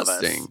perfect for all of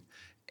us. casting.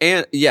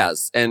 And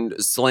yes, and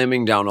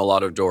slamming down a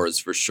lot of doors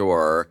for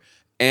sure.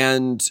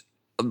 And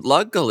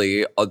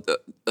luckily,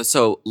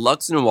 so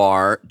Lux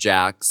Noir,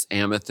 Jax,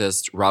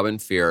 Amethyst, Robin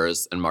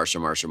Fierce, and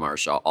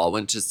Marsha all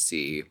went to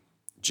see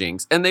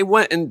Jinx. And they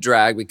went in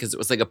drag because it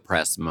was like a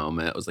press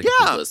moment. It was like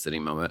a publicity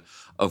moment,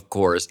 of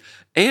course.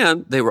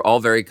 And they were all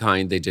very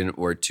kind. They didn't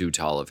wear too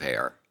tall of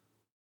hair.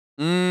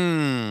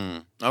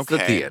 Okay. It's the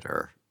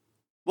theater.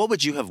 What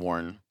would you have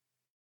worn?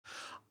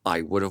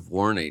 I would have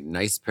worn a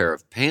nice pair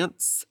of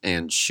pants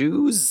and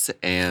shoes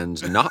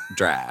and not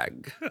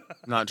drag.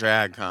 Not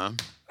drag, huh?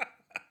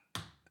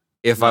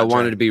 If Not I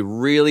wanted drag. to be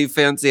really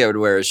fancy, I would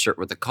wear a shirt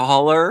with a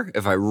collar.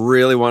 If I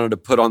really wanted to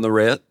put on the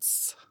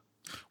Ritz.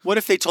 What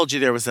if they told you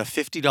there was a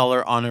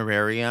 $50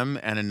 honorarium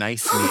and a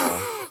nice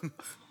meal?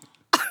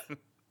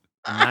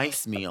 A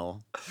nice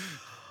meal.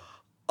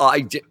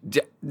 I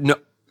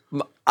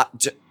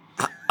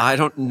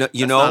don't know.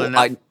 You That's know, not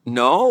enough?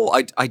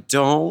 I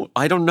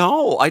don't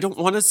know. I don't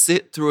want to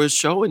sit through a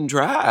show in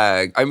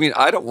drag. I mean,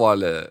 I don't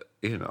want to,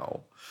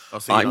 Oh,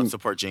 so you don't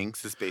support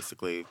Jinx is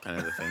basically kind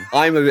of the thing.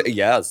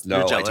 Yes, no,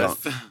 You're I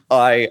jealous.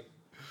 don't.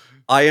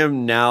 I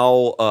am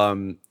now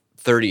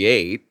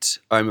 38.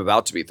 I'm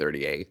about to be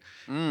 38.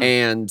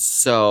 And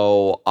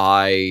so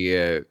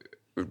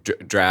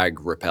drag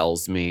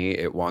repels me.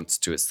 It wants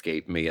to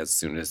escape me as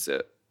soon as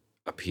it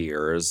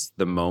appears.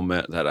 The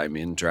moment that I'm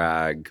in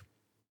drag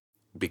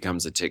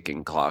becomes a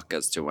ticking clock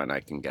as to when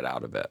I can get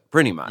out of it,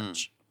 pretty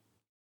much.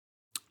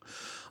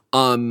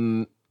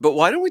 But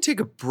why don't we take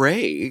a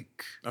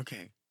break?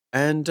 Okay.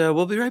 And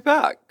we'll be right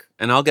back.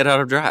 And I'll get out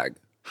of drag.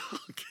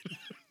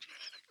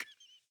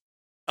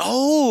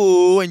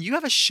 Oh, and you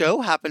have a show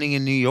happening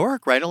in New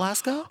York, right,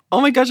 Alaska? Oh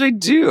my gosh, I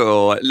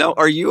do. Now,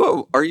 are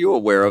you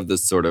aware of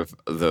this sort of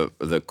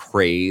the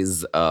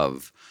craze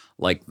of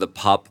like the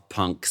pop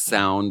punk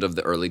sound of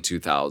the early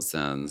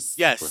 2000s?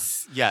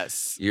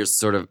 Yes. You're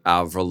sort of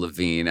Avril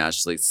Lavigne,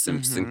 Ashley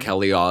Simpson,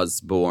 Kelly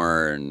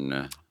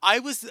Osbourne. I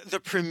was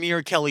the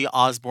premier Kelly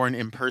Osbourne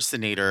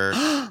impersonator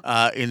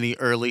in the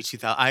early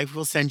 2000s. I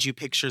will send you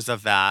pictures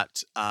of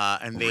that.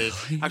 And they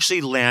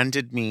actually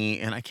landed me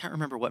in, I can't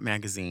remember what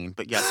magazine,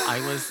 but yes, I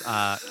was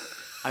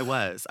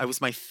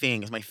my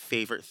thing. It was my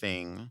favorite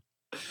thing.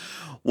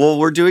 Well,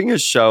 we're doing a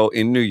show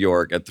in New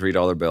York at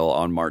 $3 Bill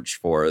on March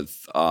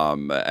 4th.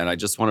 And I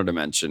just wanted to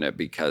mention it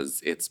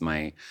because it's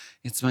my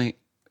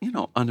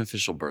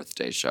unofficial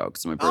birthday show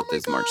because my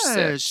birthday's March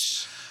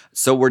 6th.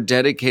 So we're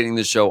dedicating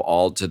the show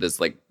all to this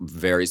like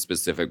very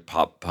specific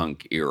pop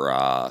punk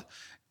era.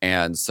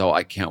 And so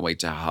I can't wait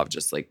to have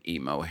just like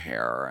emo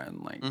hair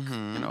and like,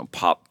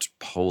 popped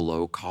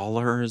polo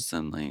collars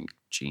and like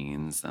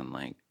jeans and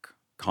like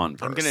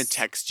Converse. I'm going to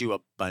text you a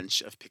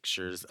bunch of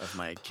pictures of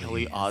my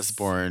Kelly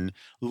Osbourne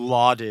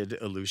lauded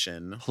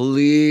illusion.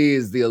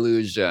 Please, the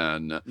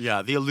illusion.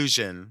 Yeah, the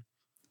illusion.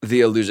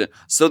 The illusion.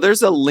 So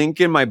there's a link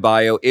in my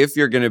bio if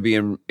you're going to be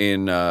in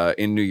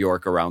New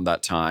York around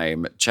that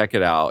time. Check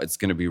it out. It's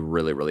going to be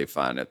really, really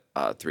fun at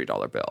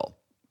 $3 Bill.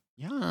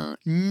 Yeah.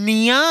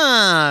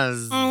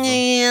 Nyaz.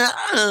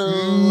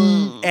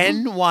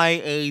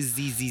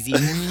 N-Y-A-Z-Z-Z.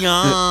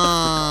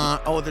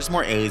 Nyaz. Oh, there's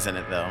more A's in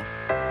it, though.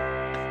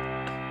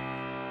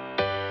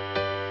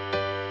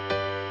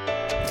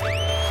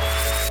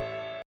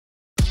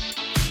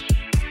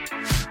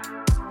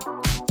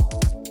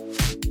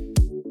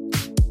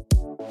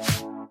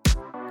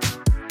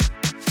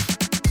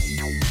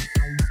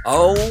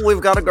 Oh,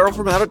 we've got a girl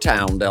from out of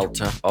town,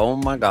 Delta. Oh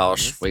my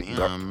gosh.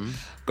 Yes,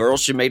 Girl,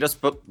 she made us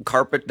put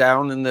carpet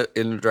down in the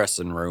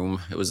dressing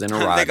room. It was in a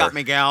rider. They got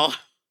me, gal.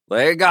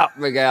 They got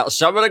me, gal.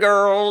 Some of the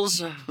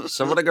girls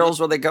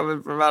when they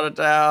coming from out of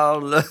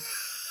town.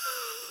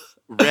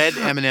 Red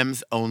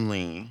M&Ms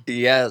only.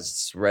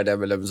 Yes, red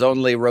M&Ms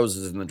only.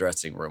 Roses in the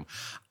dressing room.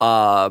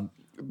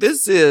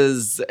 This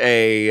is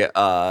a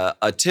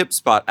tip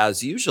spot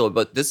as usual,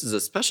 but this is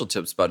a special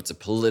tip spot. It's a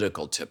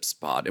political tip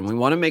spot, and we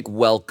want to make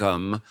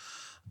welcome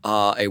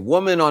a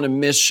woman on a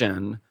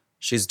mission.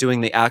 She's doing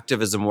the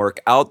activism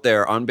work out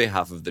there on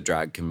behalf of the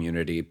drag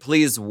community.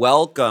 Please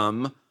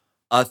welcome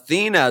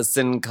Athena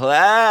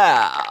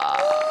Sinclair.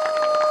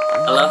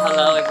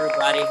 Hello,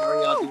 everybody. How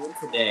are y'all doing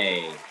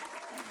today?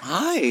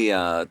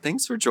 Hi,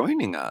 thanks for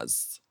joining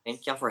us.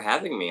 Thank y'all for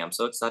having me. I'm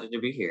so excited to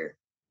be here.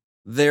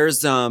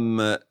 There's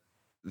a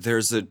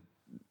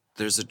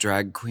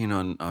drag queen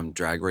on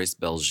Drag Race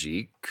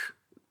Belgique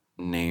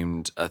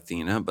named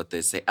Athena, but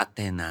they say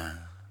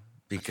Athena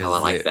because I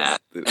like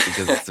that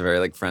because it's very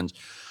like French.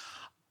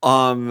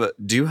 Do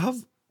you have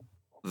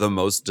the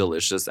most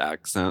delicious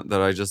accent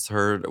that I just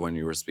heard when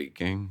you were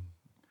speaking?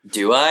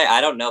 Do I?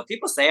 I don't know.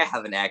 People say I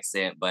have an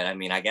accent, but I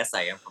mean, I guess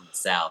I am from the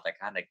South. I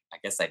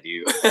guess I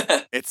do.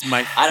 It's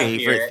my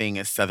favorite thing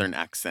is Southern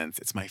accents.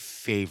 It's my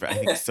favorite. I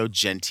think it's so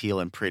genteel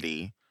and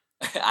pretty.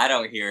 I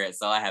don't hear it,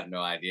 so I have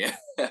no idea.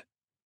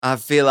 I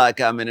feel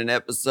like I'm in an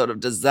episode of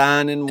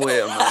Designing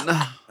Women.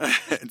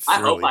 It's I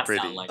really hope I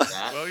pretty. sound like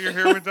that. Well, you're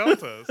here with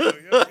Delta. So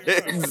yeah,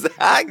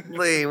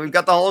 Exactly. We've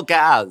got the whole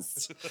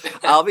cast.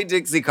 I'll be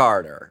Dixie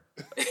Carter.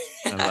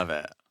 I love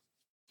it.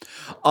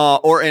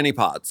 Or Annie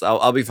Potts.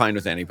 I'll be fine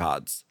with Annie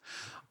Potts.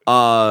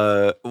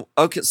 Okay.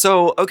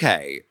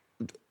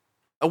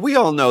 We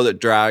all know that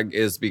drag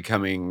is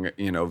becoming,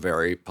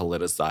 very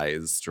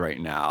politicized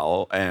right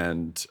now.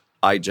 And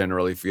I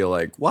generally feel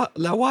like,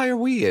 why are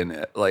we in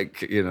it?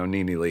 Like,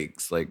 Nene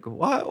Leakes. Like,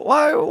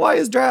 why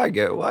is drag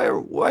it? Why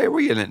are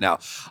we in it now?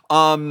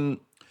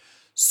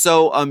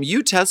 So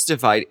you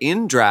testified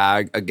in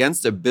drag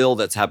against a bill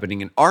that's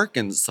happening in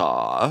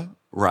Arkansas,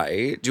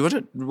 right?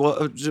 Why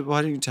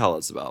don't you tell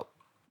us about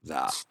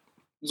that?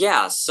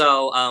 Yeah,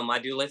 so I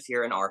do live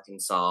here in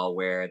Arkansas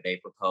where they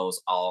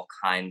propose all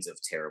kinds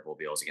of terrible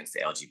bills against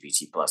the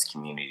LGBT plus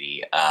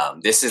community.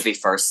 This is the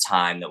first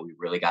time that we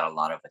really got a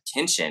lot of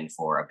attention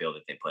for a bill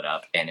that they put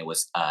up, and it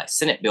was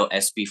Senate Bill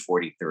SB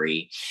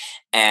 43.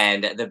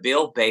 And the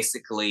bill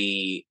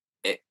basically,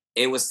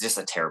 it was just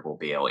a terrible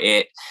bill.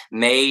 It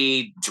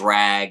made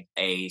drag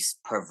a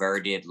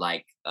perverted,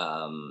 like,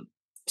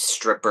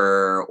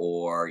 stripper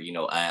or,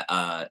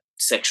 a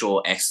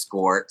sexual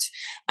escort,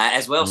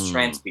 as well as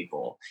trans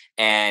people.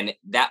 And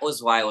that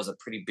was why it was a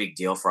pretty big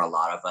deal for a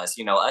lot of us.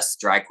 You know, us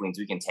drag queens,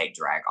 we can take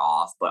drag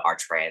off, but our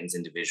trans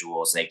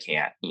individuals, they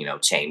can't, you know,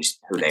 change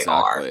who they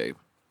are. Yeah.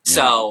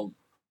 So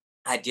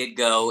I did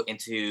go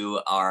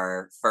into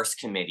our first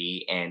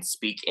committee and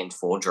speak in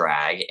full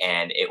drag,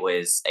 and it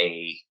was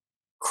a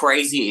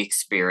crazy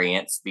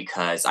experience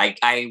because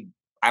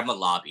I'm a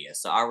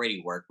lobbyist, so I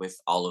already work with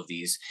all of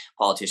these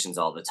politicians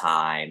all the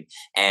time.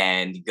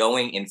 And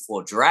going in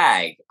full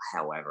drag,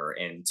 however,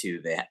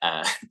 into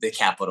the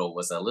Capitol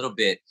was a little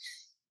bit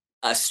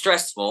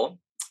stressful.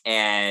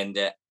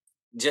 And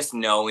just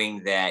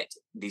knowing that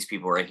these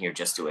people were in here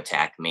just to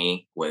attack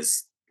me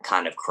was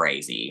kind of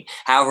crazy.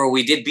 However,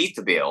 we did beat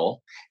the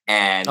bill,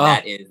 and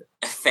that is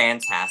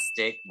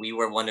fantastic. We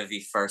were one of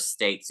the first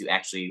states to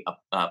actually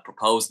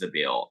propose the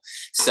bill.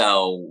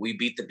 So we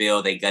beat the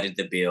bill, they gutted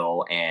the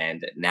bill,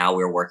 and now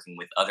we're working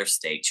with other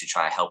states to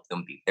try to help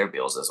them beat their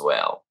bills as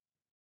well.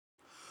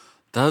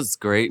 That's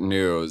great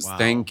news. Wow.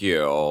 Thank you.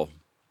 No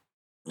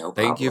problem.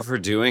 Thank you for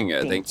doing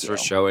it. Thanks for you.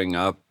 showing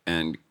up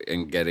and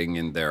getting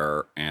in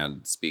there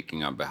and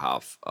speaking on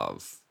behalf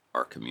of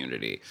our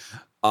community.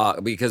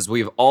 Because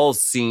we've all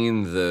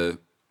seen the,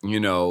 you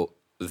know,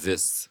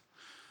 this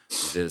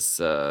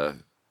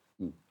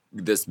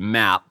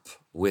map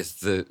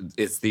with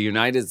it's the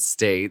United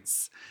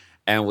States,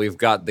 and we've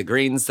got the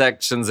green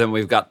sections, and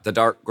we've got the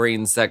dark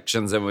green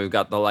sections, and we've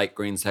got the light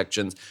green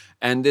sections.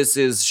 And this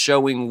is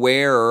showing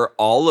where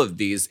all of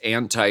these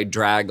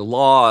anti-drag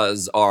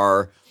laws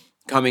are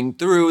coming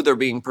through. They're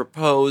being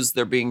proposed.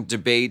 They're being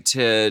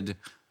debated.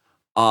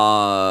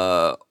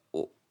 Why?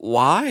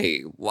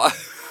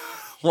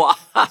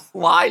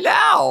 Why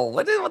now?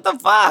 What the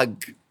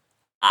fuck?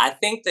 I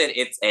think that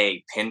it's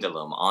a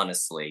pendulum,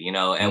 honestly. You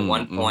know, at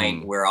one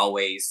point, we're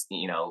always,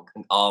 you know,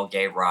 all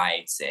gay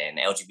rights and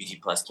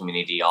LGBT plus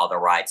community, all the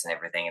rights and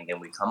everything. And then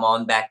we come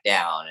on back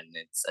down and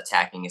it's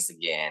attacking us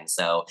again.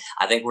 So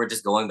I think we're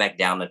just going back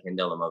down the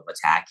pendulum of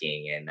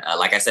attacking. And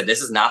like I said,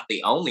 this is not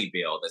the only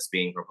bill that's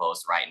being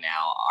proposed right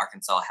now.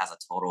 Arkansas has a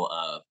total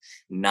of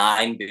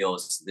 9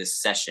 bills this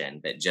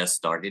session that just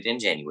started in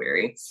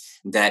January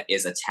that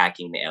is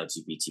attacking the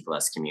LGBT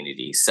plus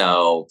community.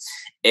 So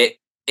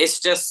it's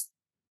just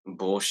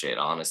bullshit,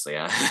 honestly.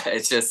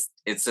 It's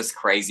just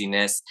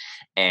craziness,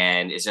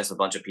 and it's just a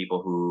bunch of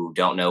people who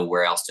don't know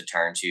where else to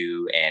turn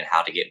to and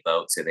how to get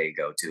votes, so they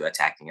go to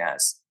attacking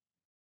us.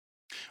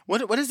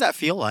 What does that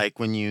feel like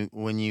when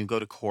you go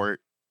to court,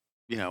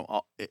 you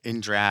know,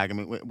 in drag? I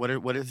mean,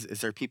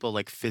 is there people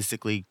like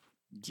physically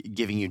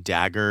giving you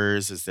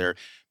daggers?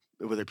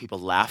 Were there people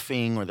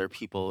laughing? Were there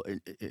people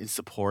in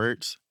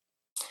support?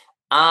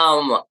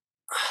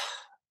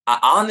 I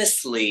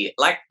honestly,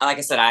 like I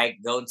said, I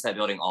go into that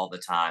building all the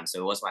time. So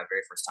it was my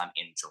very first time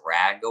in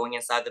drag going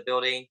inside the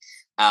building.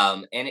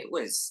 And it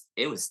was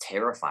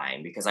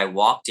terrifying because I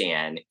walked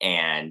in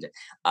and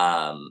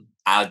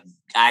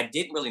I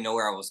didn't really know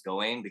where I was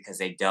going because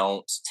they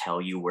don't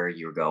tell you where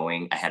you're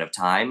going ahead of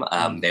time.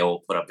 They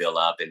will put a bill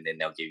up and then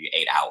they'll give you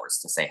 8 hours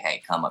to say,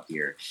 hey, come up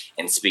here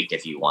and speak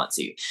if you want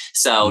to.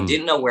 So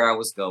didn't know where I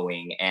was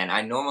going. And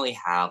I normally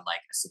have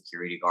like a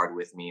security guard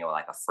with me or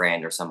like a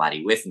friend or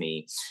somebody with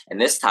me. And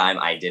this time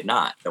I did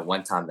not, the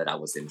one time that I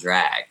was in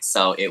drag.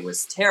 So it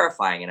was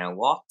terrifying. And I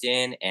walked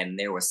in and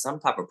there was some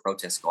type of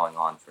protest going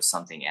on for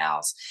something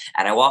else.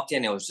 And I walked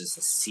in, it was just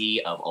a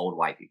sea of old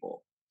white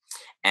people.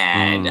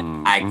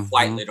 And I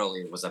quite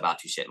literally was about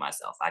to shit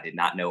myself. I did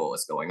not know what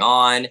was going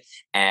on.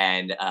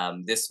 And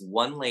this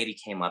one lady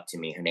came up to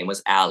me. Her name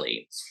was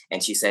Allie.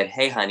 And she said,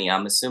 hey, honey,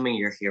 I'm assuming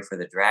you're here for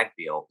the drag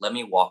bill. Let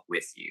me walk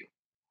with you.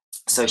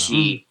 So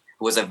she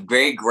was a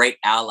very great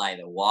ally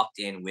that walked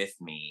in with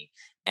me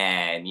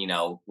and, you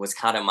know, was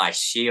kind of my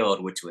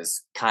shield, which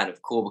was kind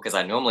of cool because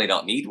I normally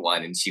don't need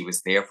one. And she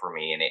was there for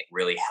me. And it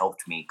really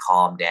helped me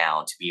calm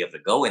down to be able to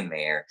go in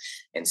there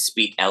and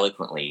speak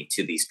eloquently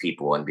to these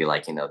people and be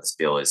like, you know, this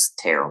bill is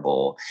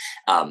terrible.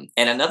 And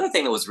another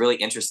thing that was really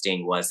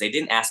interesting was they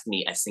didn't ask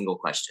me a single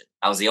question.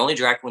 I was the only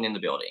drag queen in the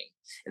building.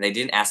 And they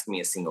didn't ask me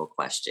a single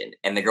question.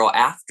 And the girl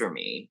after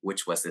me,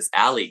 which was this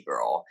Allie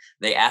girl,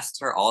 they asked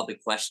her all the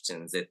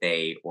questions that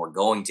they were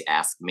going to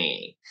ask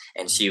me.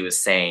 And she was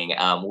saying,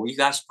 well, you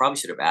guys probably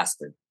should have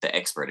asked the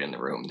expert in the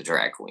room, the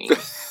drag queen.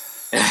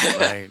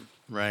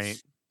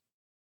 Right.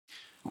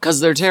 Because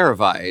they're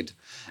terrified.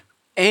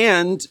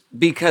 And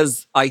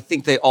because I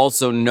think they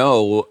also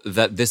know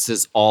that this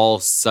is all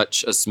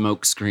such a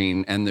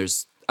smokescreen and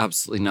there's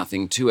absolutely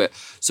nothing to it.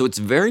 So it's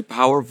very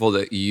powerful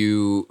that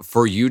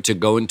for you to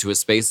go into a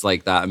space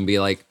like that and be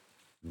like,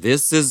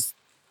 this is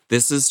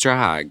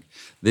drag.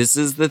 This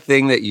is the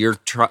thing that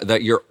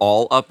you're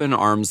all up in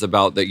arms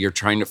about, that you're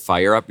trying to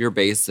fire up your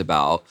base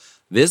about.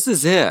 This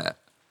is it.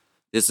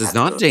 This is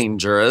not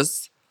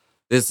dangerous.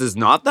 This is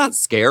not that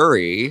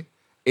scary.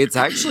 It's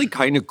actually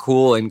kind of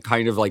cool and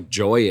kind of like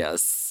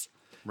joyous.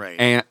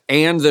 Right.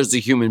 And there's a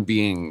human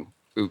being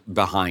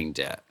behind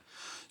it.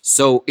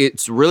 So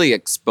it's really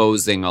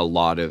exposing a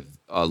lot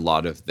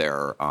of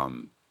their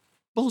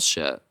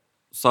bullshit.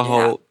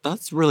 So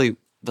that's really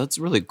That's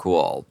really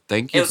cool.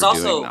 Thank It you was for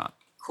doing also that.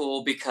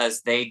 cool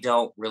because they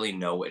don't really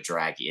know what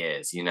drag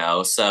is, you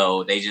know?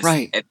 So they just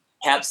Right. it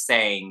kept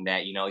saying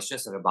that, you know, it's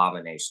just an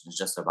abomination. It's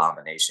just an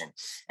abomination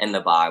in the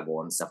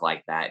Bible and stuff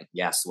like that.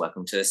 Yes,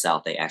 welcome to the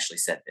South. They actually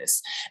said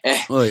this.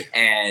 Oy.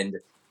 And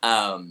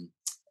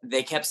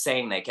they kept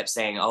saying,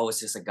 oh, it's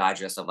just a guy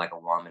dressed up like a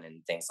woman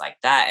and things like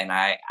that. And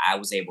I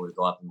was able to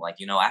go up and like,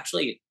 you know,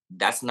 actually,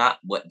 that's not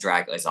what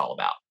drag is all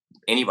about.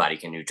 Anybody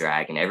can do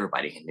drag and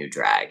everybody can do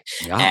drag.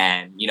 Yeah.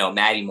 And, you know,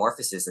 Maddie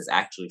Morphosis is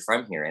actually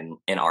from here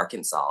in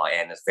Arkansas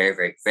and is a very,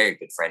 very, very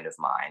good friend of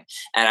mine.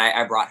 And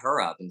I brought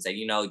her up and said,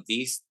 you know,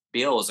 these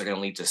bills are going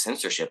to lead to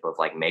censorship of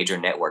like major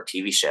network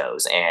TV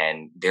shows.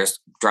 And there's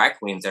drag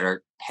queens that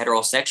are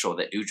heterosexual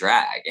that do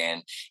drag.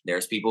 And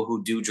there's people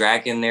who do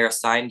drag in their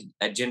assigned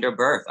gender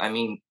birth. I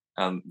mean,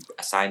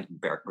 assigned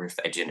birth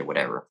gender,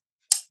 whatever.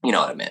 You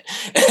know what I meant.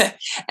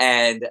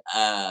 And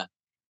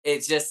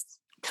it's just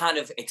kind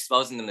of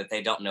exposing them that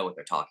they don't know what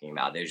they're talking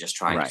about. They're just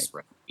trying Right. to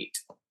spread hate.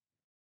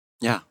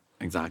 Yeah,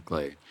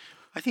 exactly.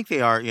 I think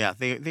they are. Yeah,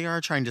 they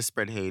are trying to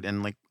spread hate,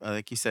 and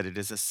like you said, it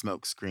is a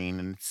smokescreen,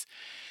 and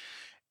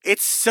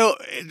it's so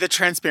the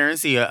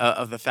transparency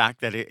of the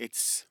fact that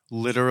it's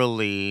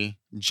literally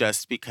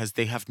just because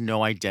they have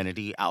no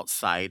identity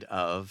outside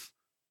of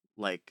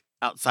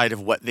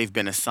what they've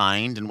been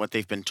assigned and what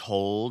they've been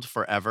told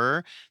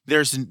forever.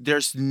 There's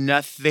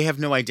nothing. They have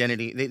no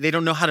identity. They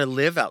don't know how to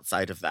live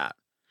outside of that.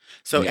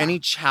 So Yeah. any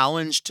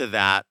challenge to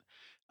that,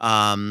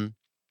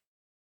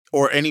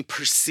 or any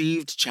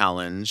perceived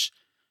challenge,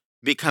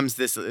 becomes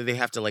this. They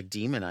have to like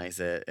demonize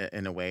it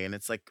in a way, and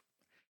it's like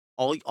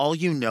all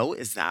you know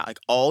is that, like,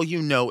 all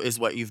you know is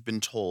what you've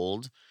been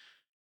told,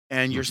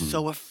 and you're Mhm.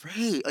 so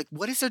afraid. Like,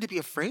 what is there to be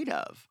afraid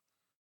of?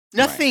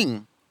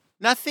 Right.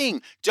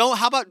 Nothing.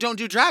 How about don't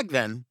do drag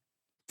then?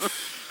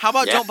 How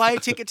about Yeah. don't buy a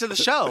ticket to the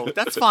show?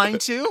 That's fine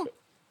too.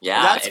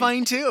 Yeah. That's and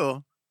fine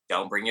too.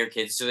 don't bring your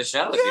kids to the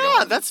show if you Yeah, don't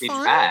want that's to see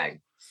fine.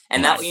 drag.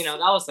 And that, Yes. you know,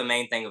 that was the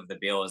main thing of the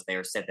bill is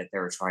said that they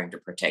were trying to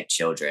protect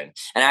children.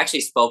 And I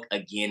actually spoke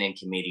again in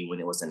committee when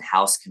it was in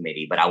House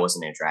committee, but I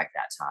wasn't in drag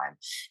that time.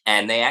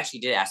 And they actually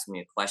did ask me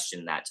a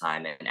question that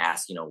time and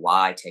ask, you know,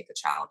 why take a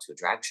child to a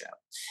drag show?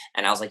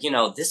 And I was like, you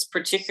know, this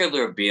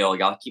particular bill,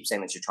 y'all keep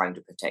saying that you're trying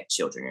to protect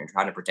children. You're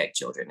trying to protect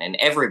children, and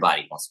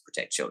everybody wants to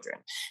protect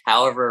children.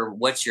 However,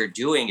 what you're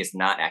doing is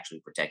not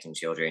actually protecting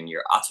children.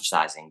 You're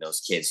ostracizing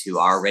those kids who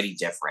are already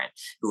different,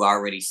 who are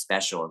already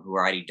special, and who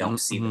already don't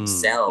see Mhm,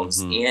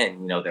 themselves mhm.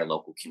 in, you know, their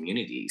local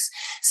communities.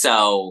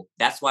 So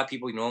that's why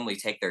people normally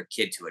take their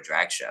kid to a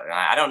drag show. And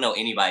I don't know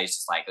anybody who's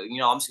just like, you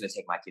know, I'm just going to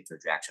take my kid to a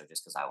drag show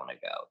just because I want to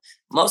go.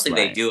 Mostly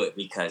they Right. do it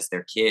because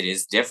their kid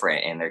is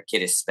different and their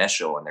kid is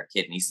special and their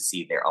kid needs to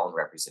see their own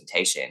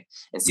representation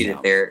and see Yeah.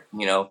 that they're,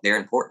 you know, they're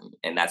important.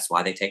 And that's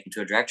why they take them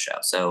to a drag show.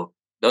 So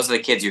those are the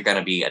kids you're going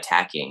to be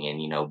attacking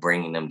and, you know,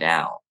 bringing them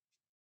down.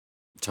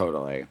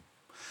 Totally.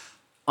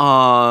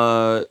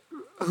 Uh,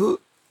 who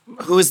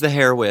is the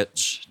hair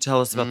witch?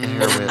 Tell us about the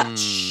hair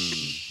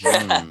witch.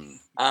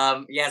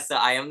 Yeah, so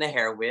I am the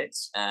hair witch.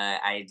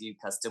 I do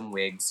custom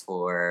wigs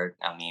for,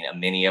 I mean,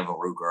 many of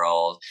Aru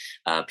girls,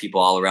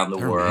 people all around the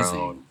They're world.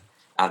 amazing.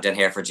 I've done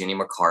hair for Jenny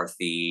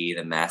McCarthy,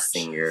 the Masked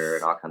Singer,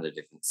 and all kinds of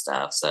different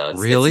stuff. So it's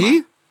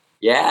Really?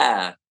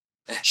 yeah.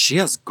 She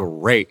has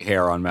great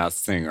hair on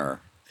Masked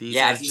Singer. These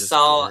Yeah, are if you just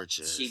saw,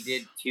 gorgeous. she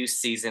did 2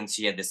 seasons.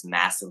 She had this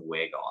massive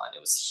wig on. It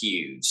was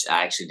huge.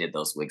 I actually did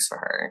those wigs for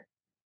her.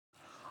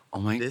 Oh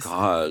my This-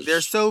 gosh.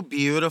 They're so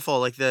beautiful.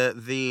 Like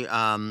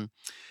the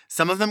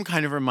some of them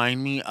kind of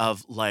remind me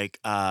of like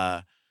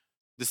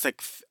this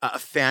like a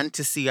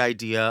fantasy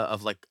idea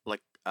of like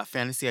a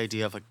fantasy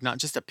idea of like not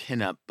just a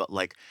pinup, but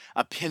like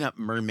a pinup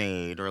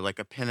mermaid or like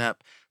a pinup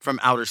from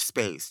outer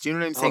space. Do you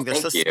know what I'm saying? They're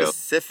so thank you.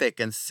 specific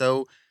and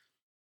so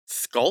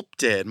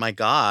sculpted. My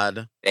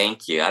God.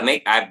 Thank you.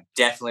 I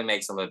definitely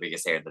make some of the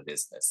biggest hair in the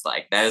business.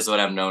 Like that is what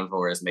I'm known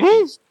for, is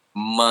making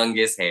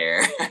humongous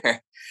hair.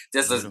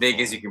 Just as big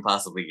as you can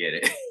possibly get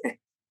it.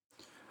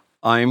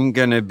 I'm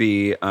gonna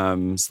be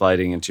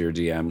sliding into your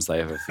DMs. I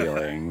have a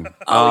feeling.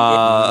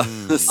 Oh,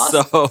 yeah.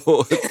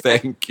 So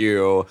thank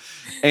you.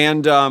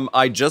 And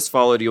I just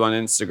followed you on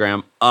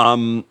Instagram.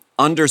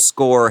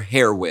 _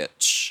 hair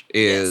witch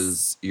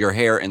is your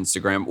hair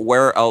Instagram.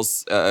 Where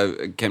else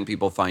can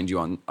people find you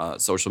on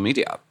social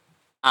media?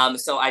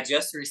 So I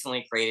just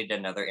recently created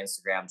another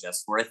Instagram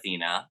just for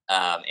Athena.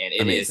 And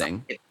it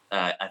Amazing. is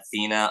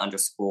Athena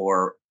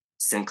 _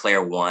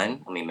 Sinclair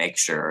 1. Let me make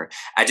sure.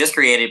 I just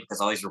created because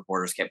all these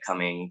reporters kept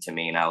coming to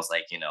me, and I was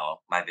like, you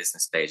know, my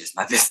business page is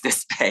my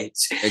business page.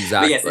 But yes,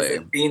 Exactly.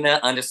 it's Athena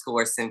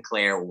 _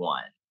 Sinclair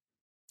 1.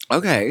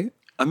 Okay.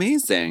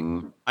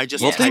 Amazing. I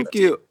just Well, Yeah. thank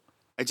you.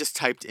 I just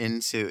typed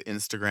into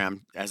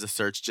Instagram as a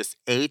search, just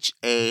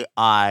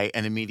HAI,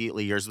 and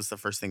immediately yours was the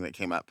first thing that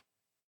came up.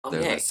 Oh,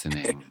 They're yay.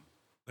 listening.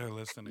 They're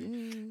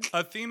listening.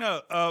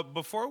 Athena,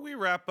 before we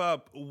wrap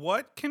up,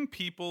 what can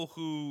people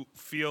who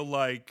feel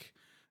like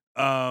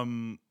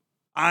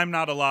I'm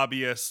not a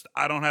lobbyist.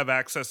 I don't have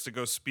access to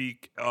go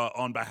speak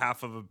on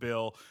behalf of a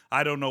bill.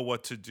 I don't know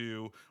what to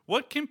do.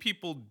 What can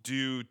people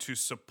do to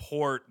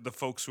support the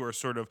folks who are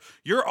sort of,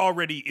 you're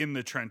already in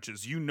the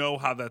trenches. You know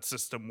how that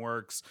system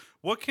works.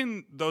 What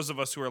can those of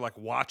us who are like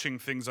watching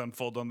things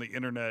unfold on the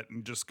internet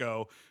and just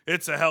go,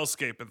 it's a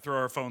hellscape, and throw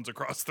our phones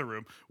across the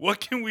room? What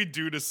can we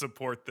do to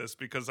support this?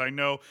 Because I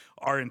know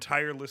our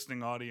entire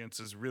listening audience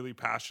is really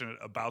passionate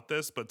about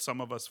this, but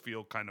some of us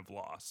feel kind of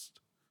lost.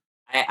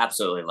 I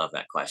absolutely love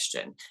that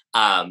question,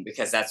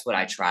 because that's what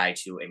I try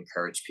to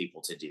encourage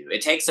people to do.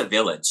 It takes a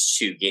village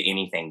to get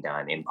anything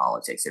done in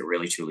politics. It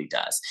really, truly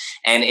does.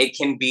 And it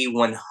can be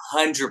 100%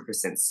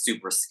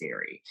 super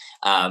scary.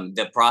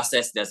 The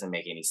process doesn't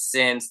make any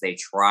sense. They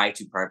try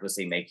to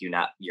purposely make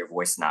your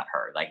voice not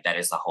heard. Like, that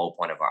is the whole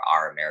point of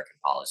our American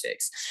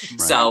politics.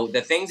 Right. So the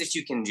things that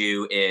you can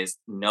do is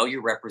know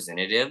your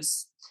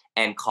representatives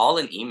and call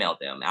and email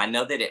them. I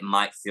know that it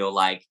might feel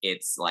like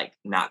it's like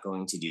not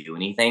going to do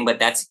anything, but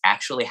that's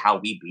actually how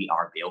we beat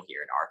our bill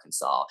here in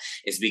Arkansas,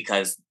 is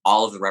because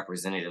all of the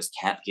representatives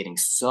kept getting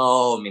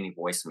so many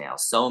voicemails,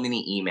 so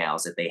many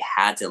emails, that they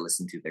had to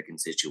listen to their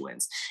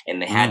constituents,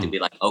 and they had to be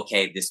like,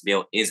 okay, this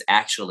bill is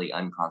actually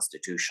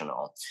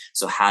unconstitutional.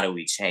 So how do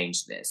we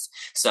change this?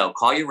 So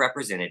call your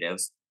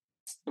representatives.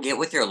 Get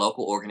with your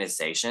local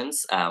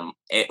organizations.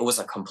 It was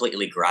a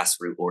completely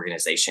grassroots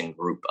organization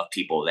group of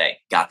people that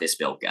got this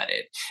bill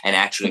gutted. And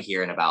actually,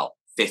 here in about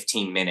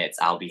 15 minutes,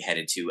 I'll be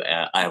headed to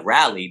a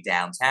rally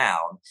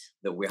downtown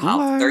that we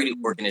have 30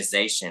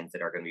 organizations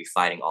that are going to be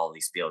fighting all of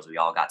these bills. We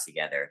all got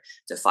together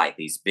to fight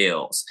these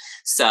bills.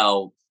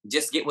 So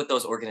just get with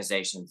those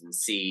organizations and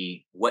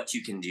see what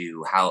you can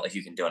do, if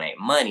you can donate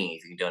money,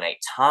 if you can donate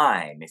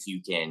time, if you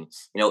can,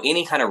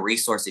 any kind of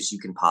resources you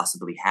can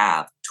possibly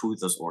have to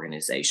those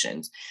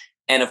organizations.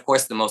 And of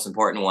course, the most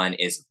important one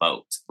is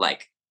vote.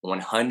 Like,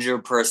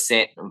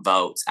 100%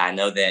 votes. I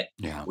know that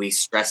we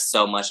stress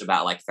so much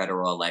about like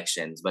federal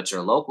elections, but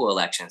your local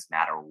elections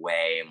matter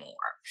way more.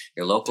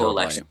 Your local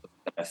elections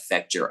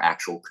affect your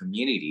actual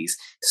communities.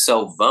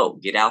 So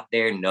vote, get out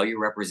there, know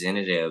your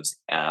representatives,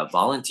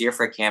 volunteer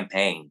for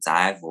campaigns.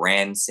 I've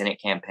ran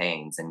Senate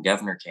campaigns and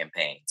governor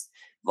campaigns.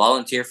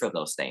 Volunteer for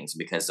those things,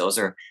 because those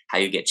are how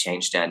you get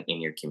change done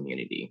in your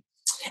community.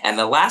 And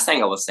the last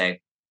thing I will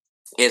say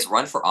is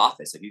run for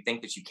office. If you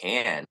think that you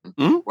can,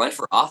 run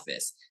for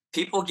office.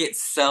 People get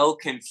so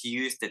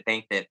confused to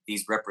think that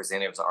these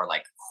representatives are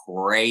like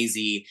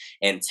crazy,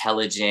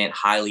 intelligent,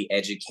 highly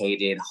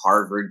educated,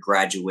 Harvard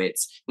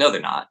graduates. No,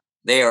 they're not.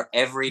 They are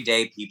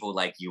everyday people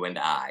like you and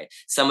I.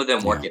 Some of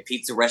them work at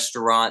pizza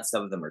restaurants.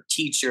 Some of them are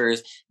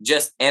teachers,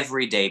 just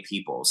everyday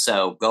people.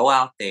 So go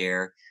out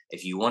there.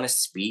 If you want to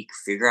speak,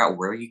 figure out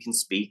where you can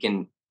speak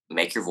and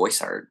make your voice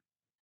heard.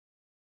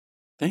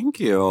 Thank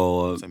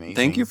you.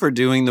 Thank you for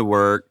doing the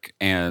work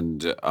and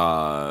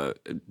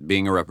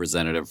being a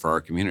representative for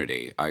our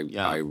community.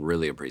 I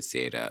really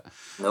appreciate it.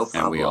 No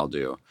problem. And we all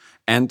do.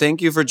 And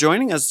thank you for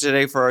joining us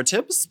today for our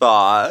tip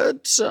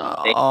spot.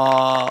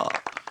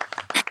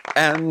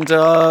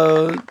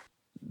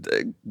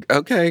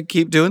 Okay,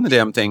 keep doing the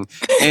damn thing.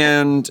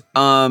 And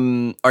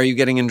are you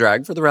getting in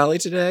drag for the rally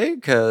today?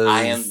 Because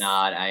I am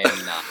not.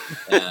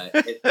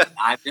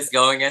 I'm just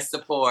going as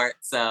support.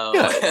 So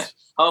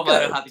hopefully I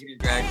don't have to get in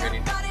drag for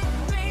anything.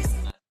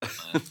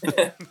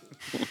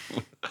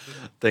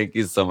 Thank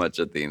you so much,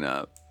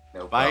 Athena.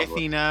 No Bye, problem.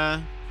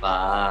 Athena.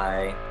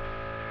 Bye.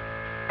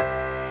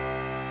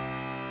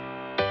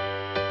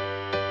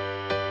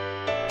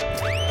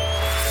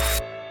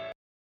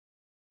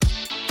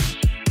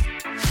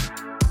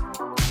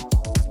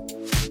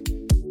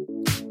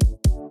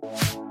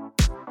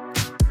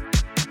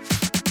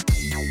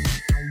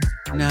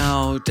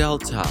 Now,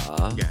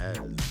 Delta. Yes.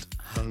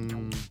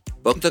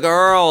 Book the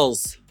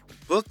girls.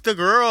 Book the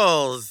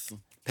girls.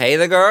 Pay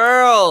the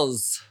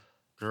girls.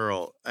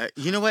 Girl.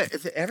 You know what?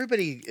 If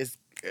everybody is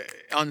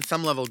on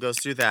some level goes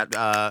through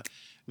that.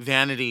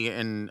 Vanity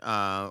and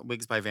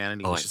Wigs by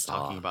Vanity was just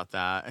talking about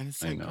that. And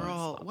it's like,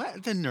 girl,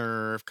 what the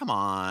nerve? Come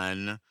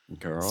on.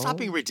 Girl. Stop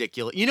being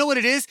ridiculous. You know what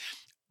it is?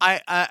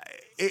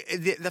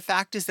 The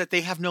fact is that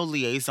they have no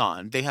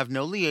liaison. They have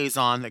no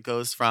liaison that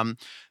goes from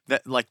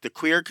the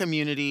queer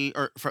community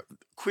or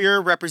queer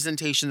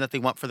representation that they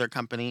want for their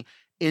company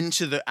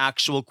into the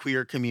actual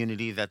queer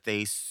community that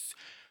they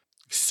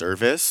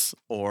service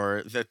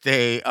or that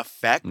they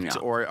affect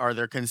or are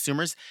their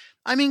consumers.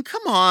 I mean,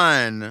 come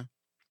on,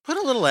 put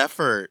a little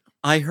effort.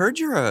 I heard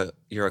you're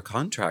a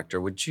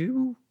contractor. Would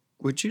you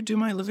do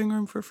my living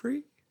room for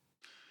free?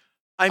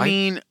 I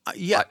mean,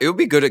 yeah, it would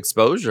be good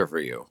exposure for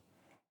you.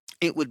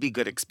 It would be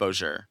good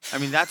exposure. I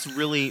mean, that's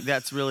really.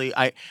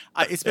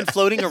 It's been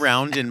floating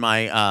around in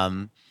my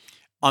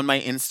on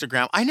my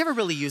Instagram. I never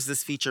really use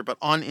this feature, but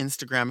on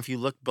Instagram, if you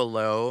look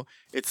below,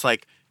 it's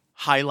like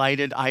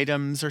highlighted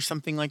items or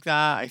something like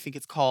that. I think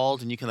it's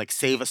called, and you can like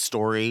save a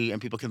story,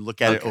 and people can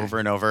look at it over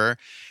and over.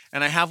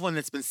 And I have one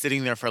that's been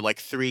sitting there for like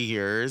 3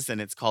 years, and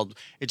it's called.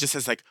 It just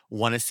says like,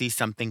 "Want to see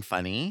something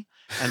funny?"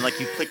 And like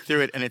you click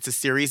through it, and it's a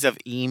series of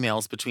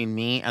emails between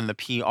me and the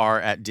PR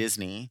at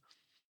Disney,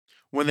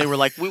 when they were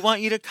like, "We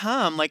want you to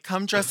come, like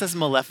come dress as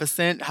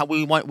Maleficent.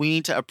 We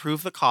need to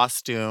approve the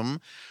costume.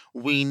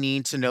 We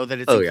need to know that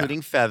it's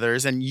including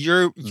feathers." And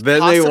then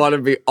they want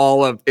to be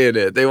all up in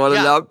it. They want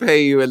to not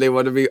pay you, and they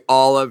want to be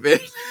all up in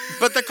it.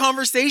 But the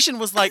conversation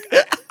was like,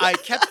 I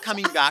kept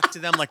coming back to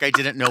them like I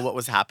didn't know what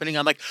was happening.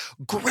 I'm like,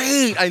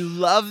 great, I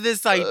love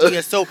this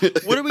idea. So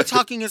what are we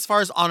talking as far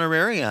as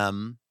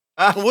honorarium?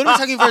 What are we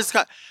talking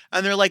for?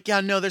 And they're like,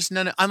 yeah, no, there's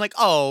none. I'm like,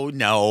 oh,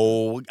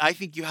 no, I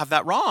think you have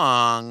that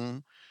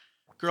wrong.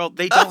 Girl,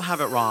 they don't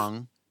have it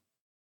wrong.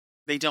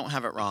 They don't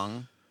have it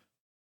wrong.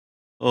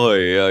 Oh,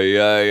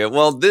 yeah.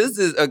 Well, this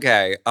is,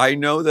 okay, I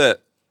know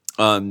that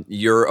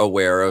you're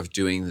aware of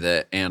doing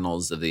the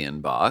annals of the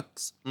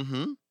inbox.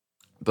 Mm-hmm.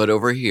 But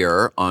over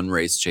here on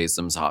Race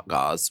Chasem's Hot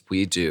Goss,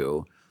 we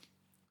do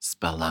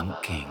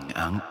spelunking,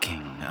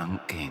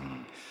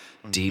 unking,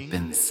 deep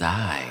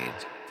inside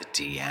the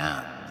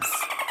DMs.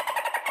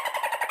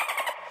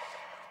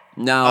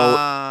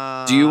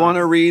 Now, do you want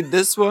to read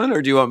this one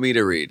or do you want me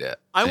to read it?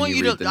 I want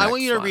you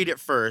to read it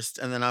first,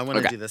 and then I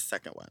want to do the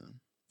second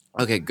one.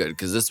 Okay, good,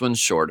 because this one's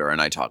shorter and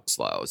I talk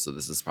slow, so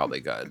this is probably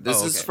good.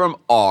 This is from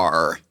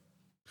R.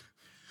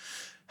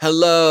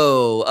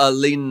 Hello,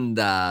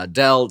 Alinda,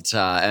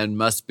 Delta, and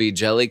must be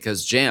jelly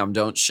because jam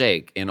don't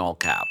shake, in all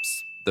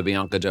caps. The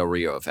Bianca Del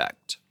Rio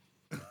effect.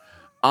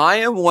 I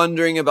am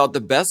wondering about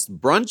the best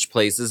brunch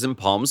places in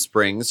Palm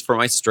Springs for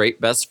my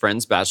straight best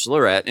friend's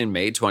bachelorette in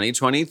May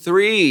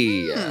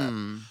 2023.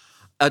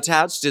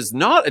 Attached is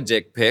not a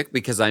dick pic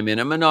because I'm in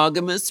a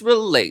monogamous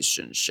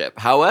relationship.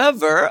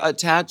 However,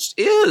 attached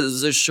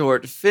is a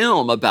short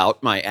film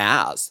about my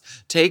ass,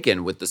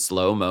 taken with the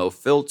slow-mo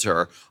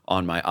filter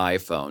on my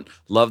iPhone.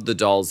 Love the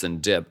dolls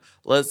and dip.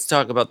 Let's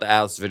talk about the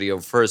ass video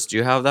first. Do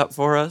you have that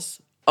for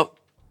us? Oh,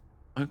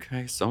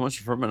 okay. So much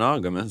for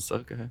monogamous.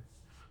 Okay.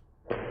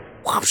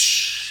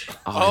 Whoosh.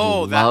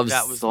 Oh, that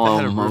was slow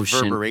that had a motion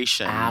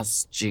reverberation.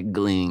 Ass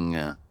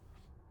jiggling.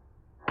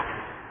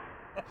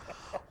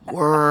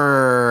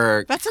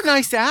 Work. That's a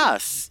nice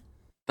ass.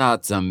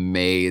 That's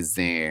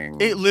amazing.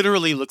 It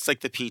literally looks like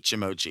the peach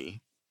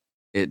emoji.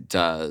 It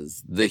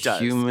does. The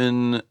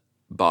human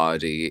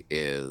body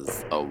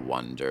is a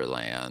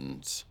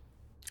wonderland.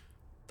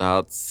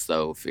 That's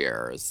so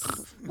fierce.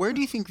 Where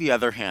do you think the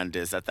other hand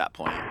is at that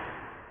point?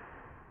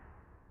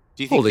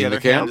 Do you think holding the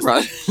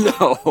camera?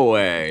 No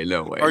way.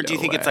 Or do you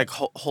think it's like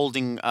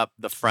holding up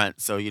the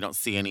front so you don't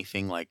see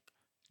anything like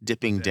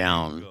dipping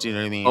down? Do you know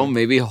what I mean? Oh,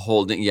 maybe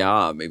holding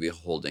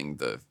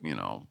the,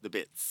 the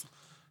bits.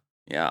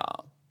 Yeah.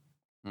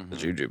 The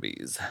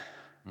jujubes.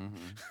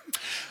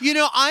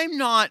 I'm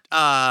not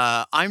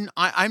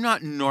I'm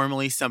not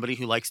normally somebody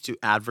who likes to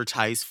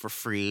advertise for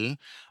free,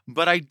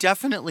 but I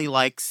definitely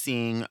like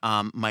seeing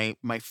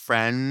my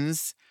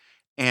friends,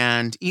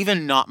 and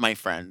even not my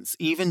friends,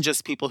 even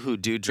just people who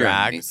do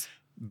drag,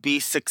 be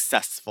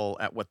successful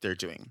at what they're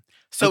doing.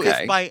 So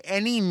if by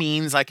any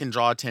means I can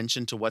draw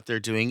attention to what they're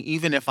doing,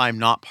 even if I'm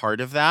not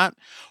part of that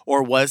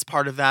or was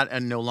part of that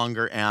and no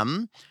longer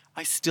am,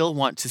 I still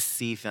want to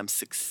see them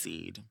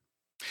succeed.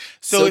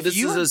 So if this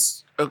you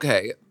is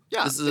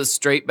this is a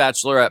straight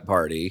bachelorette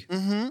party.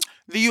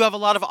 You have a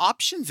lot of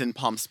options in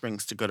Palm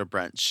Springs to go to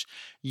brunch.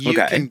 You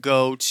can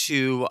go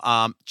to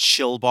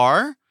Chill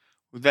Bar,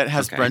 that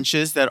has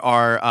brunches that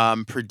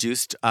are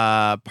produced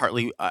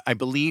partly, I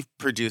believe,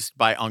 produced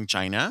by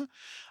Ongina.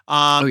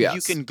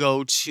 You can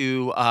go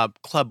to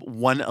Club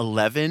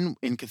 111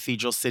 in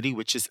Cathedral City,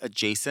 which is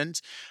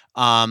adjacent.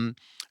 And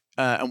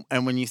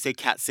when you say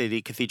Cat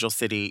City, Cathedral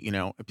City,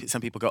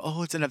 some people go,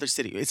 "Oh, it's another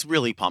city." It's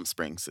really Palm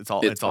Springs. It's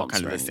all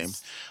kind of the same.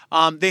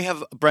 They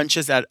have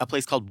brunches at a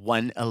place called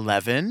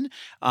 111,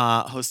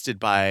 hosted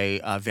by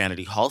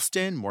Vanity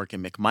Halston.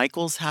 Morgan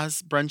McMichaels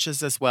has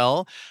brunches as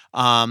well.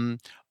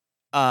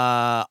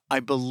 I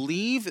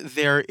believe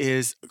there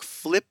is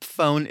Flip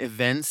Phone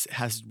Events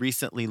has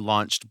recently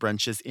launched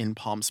brunches in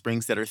Palm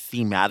Springs that are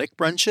thematic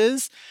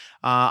brunches.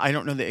 I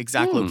don't know the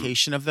exact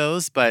location of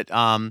those, but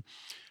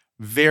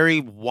very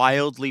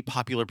wildly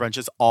popular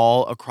brunches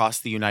all across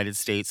the United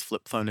States,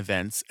 Flip Phone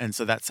Events. And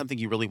so that's something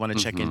you really want to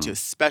check into,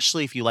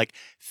 especially if you like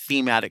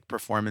thematic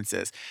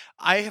performances.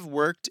 I have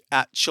worked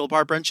at Chill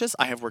Bar brunches.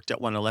 I have worked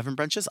at 111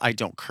 brunches. I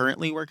don't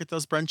currently work at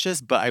those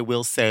brunches, but I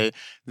will say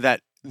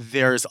that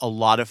there's a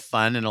lot of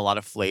fun and a lot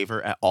of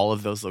flavor at all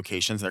of those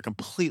locations. They're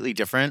completely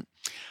different.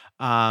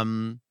 I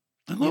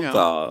love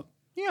that.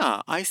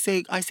 Yeah, I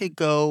say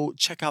go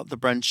check out the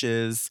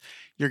brunches.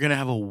 You're going to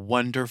have a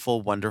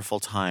wonderful, wonderful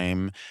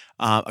time.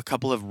 A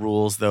couple of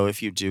rules, though,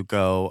 if you do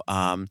go.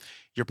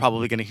 You're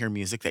probably going to hear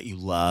music that you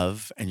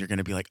love, and you're going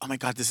to be like, oh my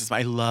God,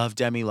 I love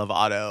Demi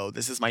Lovato.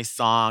 This is my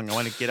song. I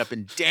want to get up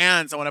and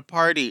dance. I want to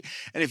party.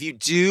 And if you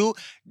do,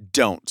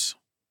 don't.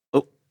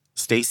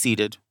 Stay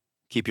seated.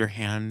 Keep your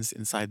hands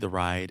inside the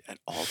ride at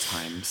all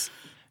times.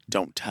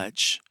 Don't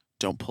touch.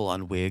 Don't pull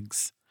on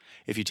wigs.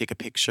 If you take a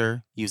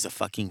picture, use a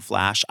fucking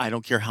flash. I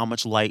don't care how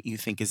much light you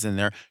think is in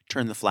there.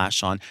 Turn the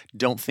flash on.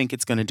 Don't think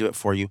it's going to do it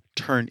for you.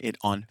 Turn it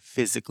on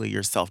physically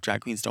yourself.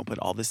 Drag queens don't put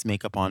all this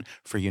makeup on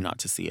for you not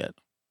to see it.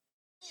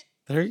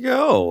 There you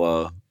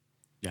go.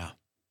 Yeah.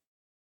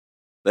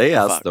 They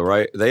Oh, asked fuck. the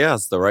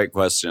right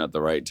question at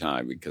the right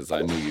time because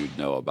I knew you'd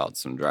know about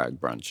some drag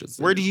brunches.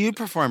 Where do you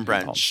perform in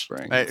Palm brunch?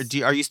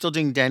 Springs. Are you still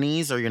doing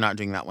Denny's or you're not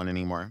doing that one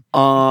anymore?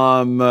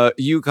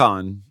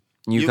 Yukon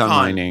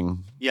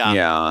Mining.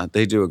 Yeah,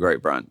 they do a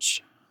great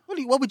brunch.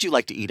 What would you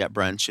like to eat at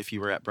brunch if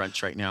you were at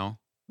brunch right now?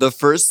 The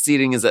first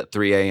seating is at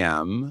 3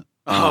 a.m.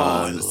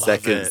 I The love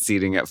second it.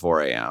 seating at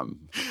 4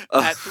 a.m.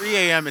 At 3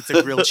 a.m., it's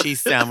a grilled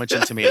cheese sandwich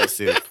and tomato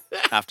soup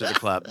after the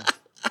club.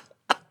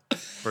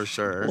 For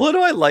sure. What do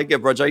I like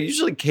at brunch? I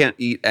usually can't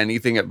eat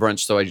anything at brunch,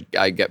 so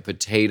I get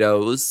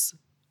potatoes.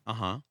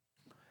 Uh-huh.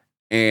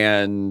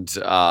 And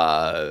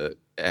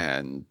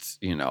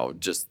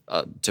just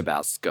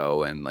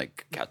Tabasco and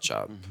like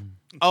ketchup.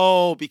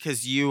 Oh,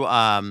 because you're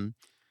Can't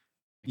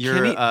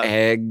eat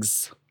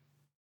eggs.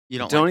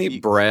 You don't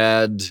eat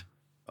bread.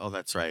 Oh,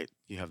 that's right.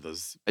 You have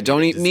those. I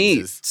don't eat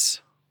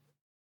diseases.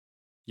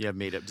 meat. You have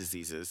made up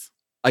diseases.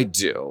 I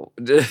do.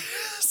 Can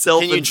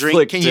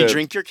you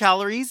drink your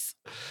calories?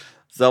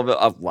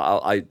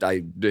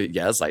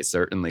 Yes, I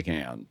certainly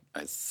can.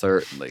 I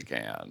certainly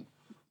can.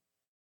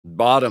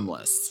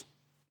 Bottomless.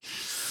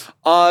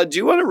 Do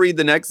you want to read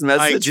the next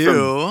message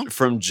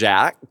from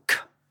Jack?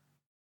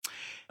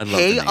 I love the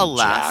Hey, name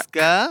Alaska,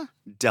 Jack.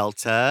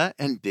 Delta,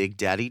 and Big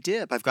Daddy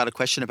Dip. I've got a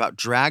question about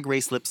Drag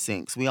Race lip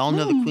syncs. We all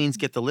know the queens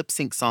get the lip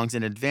sync songs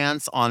in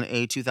advance on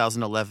a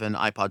 2011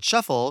 iPod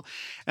Shuffle,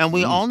 and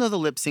we all know the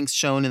lip syncs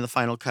shown in the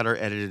final cut or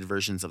edited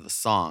versions of the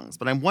songs.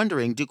 But I'm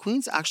wondering, do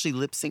queens actually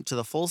lip sync to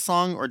the full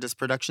song, or does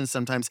production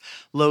sometimes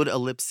load a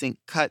lip sync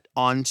cut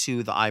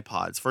onto the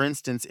iPods? For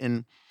instance,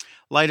 in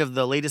light of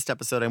the latest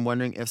episode, I'm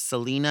wondering if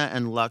Selena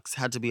and Lux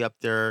had to be up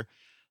there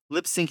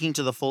lip syncing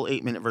to the full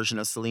 8-minute version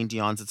of Celine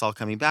Dion's It's All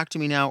Coming Back to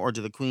Me Now, or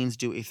do the queens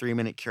do a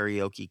 3-minute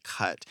karaoke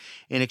cut?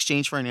 In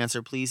exchange for an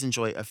answer, please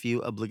enjoy a few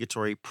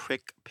obligatory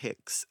prick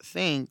picks.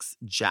 Thanks,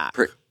 Jack.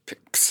 Prick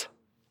picks.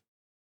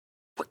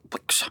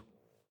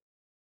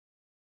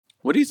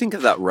 What do you think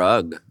of that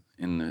rug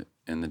in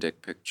the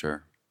dick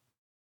picture?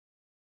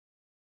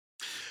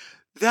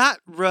 That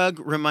rug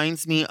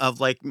reminds me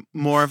of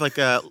more of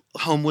a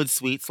Homewood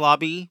Suites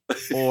lobby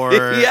or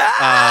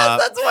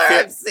that's where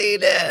I've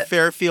seen it.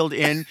 Fairfield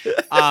Inn.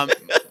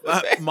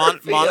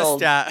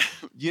 Monostat.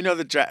 You know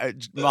the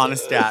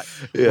Monostat.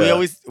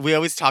 Yeah. We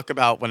always talk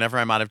about whenever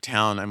I'm out of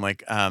town. I'm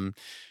like,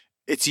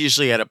 it's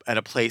usually at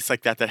a place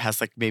like that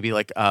has maybe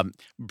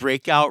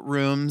breakout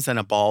rooms and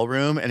a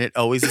ballroom, and it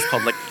always is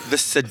called the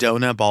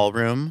Sedona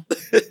Ballroom.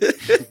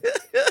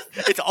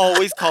 It's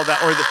always called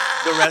that, or the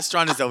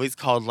restaurant is always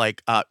called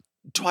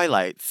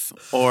Twilight's,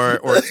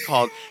 or it's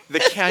called the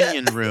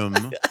Canyon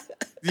Room.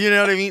 You know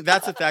what I mean?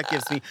 That's what that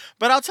gives me.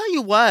 But I'll tell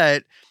you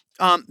what,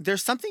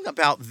 there's something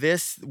about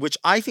this which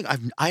I think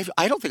I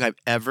don't think I've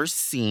ever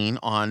seen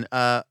on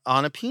a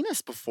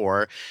penis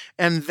before,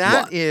 and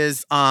that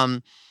is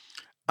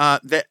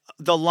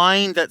the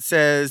line that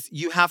says,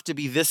 "You have to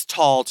be this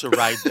tall to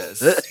ride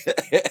this."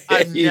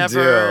 I've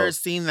never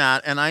seen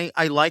that, and I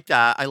like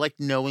that. I like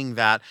knowing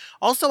that.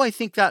 Also, I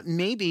think that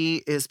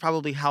maybe is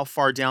probably how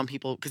far down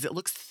people, because it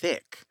looks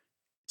thick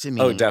to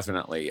me. Oh,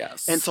 definitely,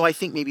 yes. And so I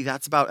think maybe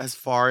that's about as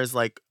far as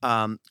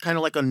kind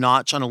of like a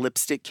notch on a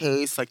lipstick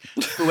case. Like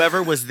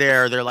whoever was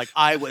there, they're like,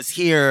 "I was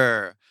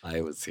here.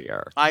 I was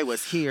here. I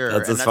was here."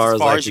 That's and as far as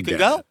you can can get.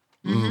 go.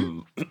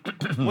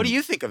 Mm-hmm. What do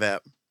you think of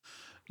it?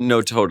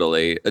 No,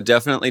 totally.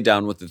 Definitely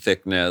down with the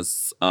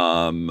thickness.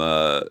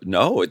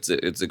 No, it's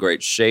a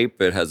great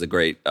shape. It has a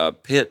great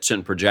pitch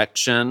and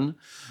projection.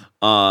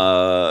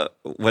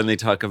 When they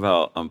talk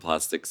about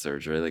plastic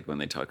surgery, like when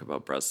they talk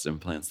about breast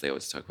implants, they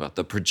always talk about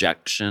the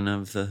projection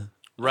of the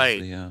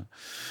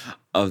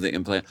of the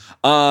implant.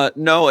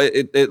 No,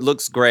 it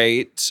looks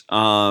great.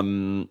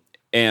 And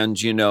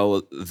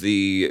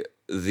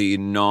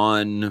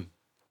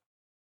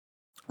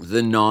the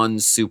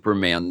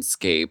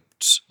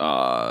non-Superman-scaped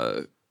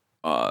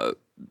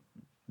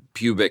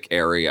pubic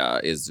area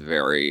is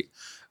very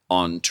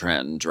on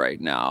trend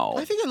right now.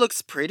 I think it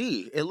looks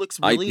pretty. It looks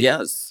really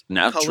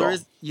natural.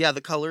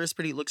 The color is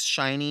pretty. It looks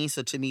shiny.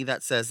 So to me,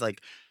 that says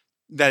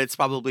that it's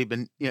probably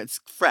been, it's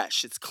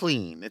fresh, it's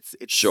clean, it's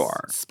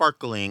sure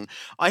sparkling.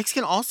 I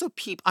can also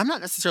peep. I'm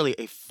not necessarily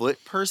a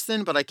foot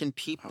person, but I can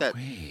peep that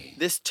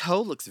this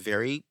toe looks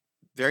very,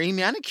 very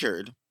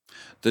manicured.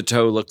 The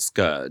toe looks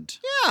good.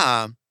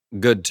 Yeah.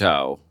 Good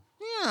toe.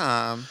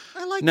 Yeah.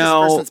 I like this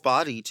person's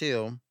body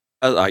too.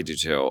 I do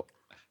too.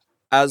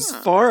 As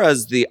far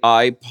as the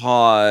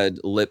iPod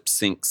lip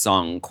sync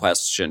song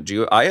question,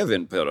 I have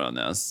input on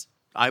this.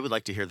 I would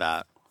like to hear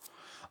that.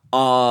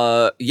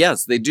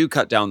 Yes, they do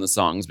cut down the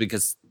songs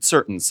because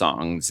certain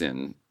songs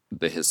in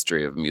the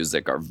history of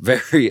music are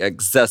very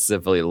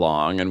excessively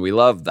long, and we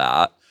love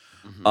that.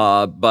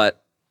 Mm-hmm.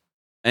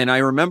 And I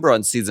remember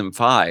on season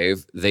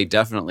 5, they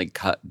definitely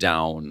cut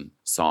down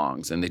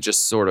songs, and they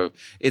just sort of,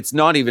 it's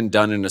not even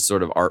done in a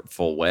sort of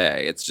artful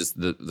way. It's just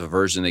the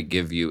version they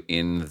give you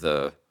in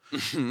the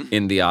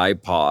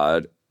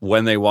iPod.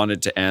 When they want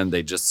it to end,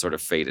 they just sort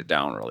of fade it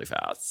down really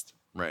fast.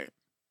 Right.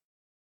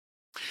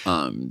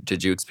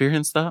 Did you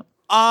experience that?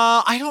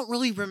 I don't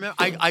really remember.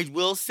 I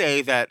will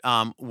say that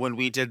when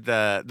we did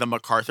the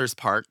MacArthur's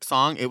Park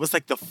song, it was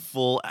like the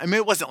full. I mean,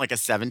 it wasn't like a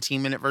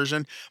 17-minute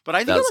version, but I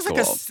think That's it was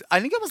like cool.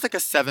 I think it was like a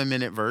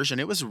 7-minute version.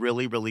 It was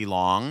really really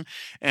long,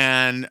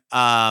 and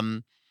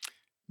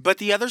but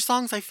the other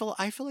songs, I feel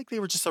like they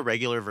were just a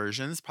regular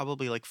versions,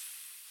 probably like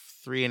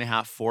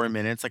 3.5, 4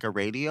 minutes, like a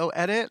radio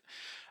edit.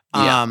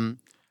 Yeah.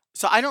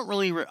 So I don't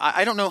really,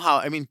 I don't know how,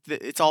 I mean,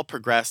 it's all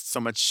progressed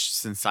so much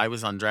since I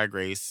was on Drag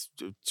Race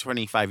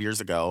 25 years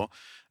ago.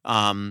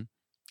 I'm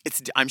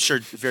sure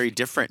very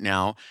different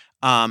now.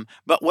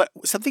 But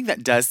something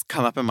that does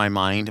come up in my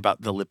mind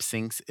about the lip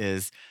syncs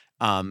is,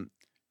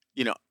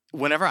 you know,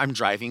 whenever I'm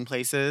driving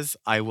places,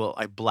 I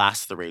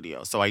blast the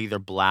radio. So I either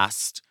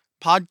blast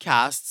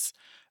podcasts,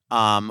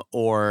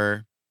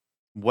 or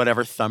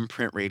whatever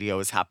thumbprint radio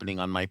is happening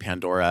on my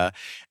Pandora.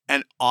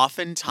 And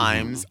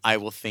oftentimes I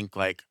will think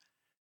like,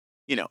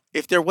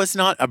 if there was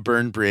not a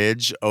burn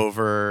bridge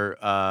over,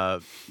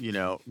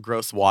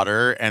 gross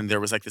water, and there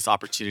was like this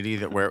opportunity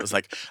where it was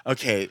like,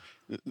 okay,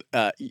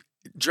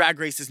 Drag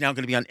Race is now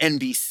going to be on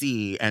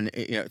NBC, and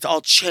it's all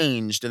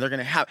changed, and you're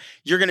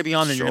going to be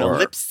on, and you're going to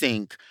lip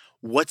sync.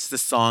 What's the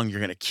song you're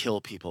going to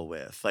kill people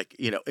with? Like,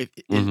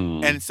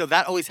 and so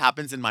that always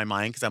happens in my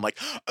mind because I'm like,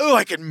 oh,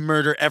 I could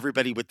murder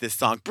everybody with this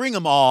song. Bring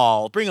them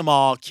all,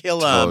 kill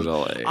them.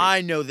 Totally. I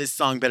know this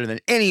song better than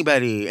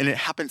anybody. And it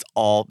happens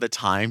all the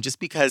time just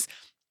because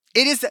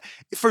it is,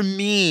 for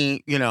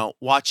me,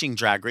 watching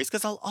Drag Race,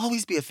 because I'll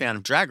always be a fan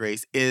of Drag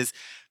Race, is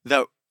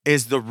the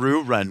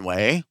Rue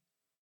runway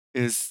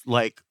is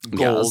like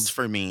gold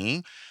for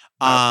me.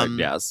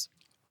 Yes.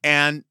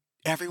 And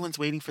everyone's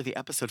waiting for the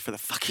episode for the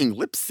fucking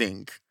lip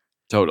sync.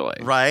 Totally.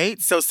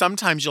 Right? So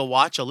sometimes you'll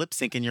watch a lip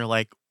sync and you're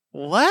like,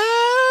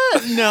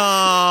 what?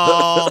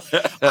 No.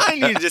 I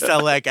need just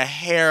like a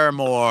hair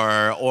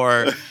more,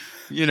 or,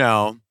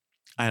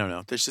 I don't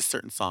know. There's just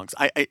certain songs.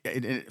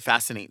 It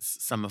fascinates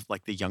some of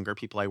like the younger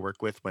people I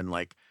work with when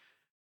like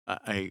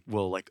I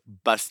will like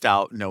bust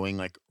out knowing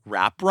like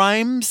rap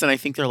rhymes, and I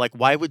think they're like,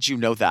 why would you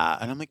know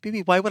that? And I'm like,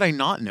 baby, why would I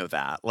not know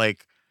that?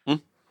 Like,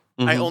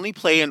 I only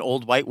play an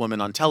old white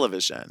woman on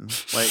television.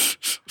 Like,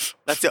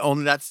 that's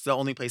the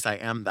only place I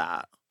am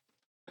that.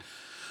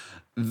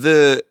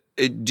 Do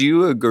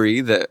you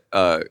agree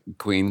that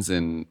queens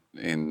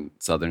in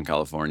Southern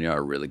California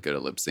are really good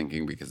at lip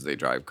syncing because they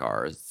drive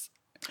cars?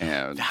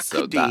 And that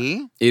could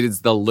be. It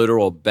is the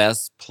literal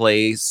best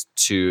place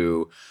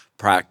to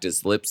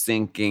practice lip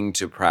syncing,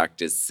 to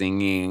practice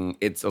singing.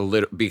 It's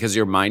because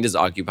your mind is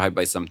occupied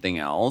by something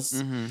else.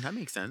 That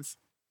makes sense.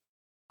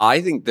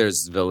 I think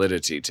there's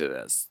validity to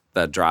this.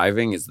 That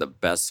driving is the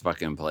best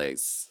fucking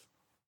place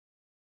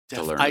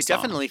to learn a I song.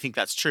 definitely think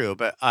that's true,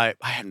 but I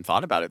hadn't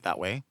thought about it that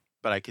way,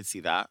 but I could see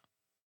that.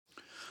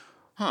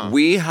 Huh.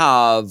 We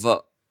have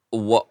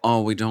what?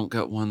 Oh, we don't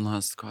get one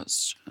last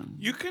question.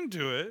 You can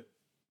do it.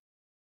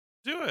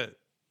 Do it.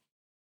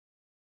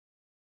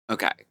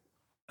 Okay.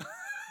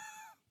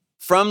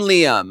 From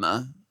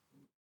Liam.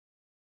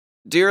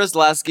 Dearest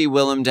Lasky,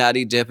 Willem,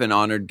 Daddy Dip, and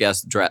honored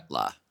guest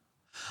Dretla.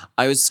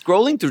 I was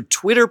scrolling through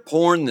Twitter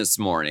porn this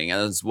morning,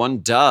 and as one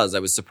does, I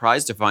was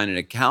surprised to find an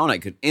account I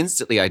could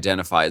instantly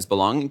identify as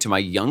belonging to my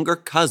younger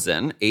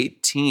cousin,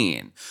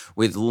 18,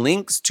 with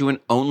links to an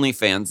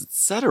OnlyFans,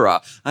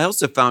 etc. I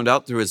also found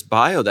out through his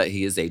bio that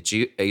he is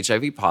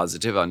HIV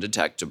positive,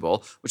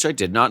 undetectable, which I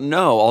did not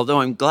know,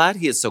 although I'm glad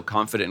he is so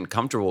confident and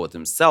comfortable with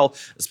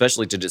himself,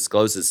 especially to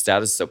disclose his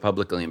status so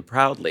publicly and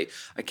proudly.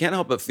 I can't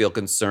help but feel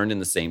concerned in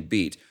the same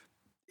beat.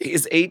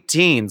 He's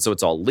 18, so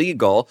it's all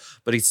legal,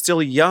 but he's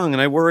still young,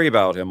 and I worry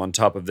about him. On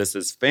top of this,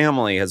 his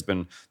family has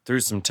been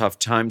through some tough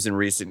times in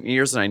recent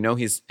years, and I know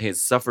he's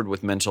suffered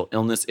with mental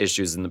illness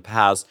issues in the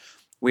past.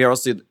 We are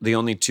also the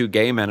only two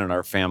gay men in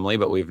our family,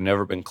 but we've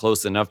never been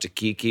close enough to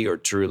kiki or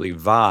truly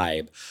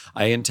vibe.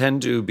 I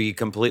intend to be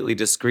completely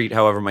discreet.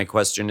 However, my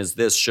question is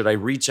this: should I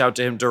reach out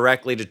to him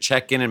directly to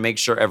check in and make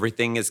sure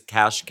everything is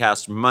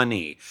cash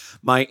money?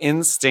 My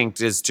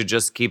instinct is to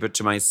just keep it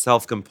to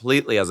myself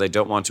completely, as I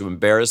don't want to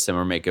embarrass him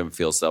or make him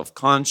feel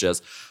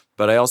self-conscious.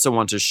 But I also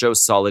want to show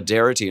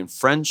solidarity and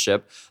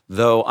friendship,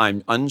 though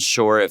I'm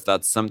unsure if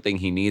that's something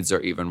he needs or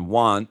even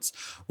wants.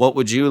 What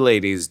would you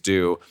ladies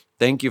do?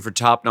 Thank you for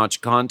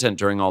top-notch content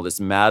during all this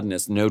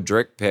madness. No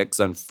dick pics,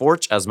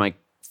 unfortunately, as my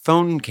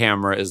phone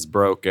camera is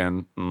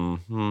broken.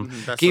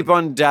 Keep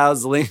on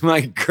dazzling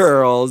my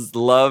girls.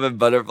 Love and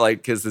butterfly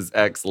kisses,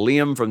 ex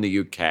Liam from the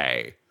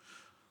UK.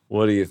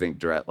 What do you think,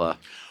 Dretla?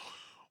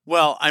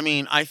 Well, I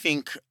mean, I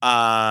think,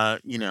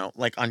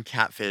 like on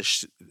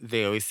Catfish,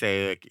 they always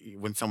say, like,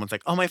 when someone's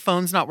like, oh, my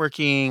phone's not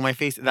working, my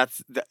face,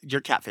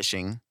 you're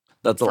catfishing.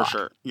 That's a lie. For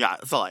sure. Yeah,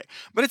 it's a lie.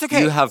 But it's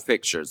okay. You have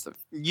pictures of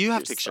You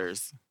have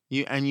pictures.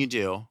 You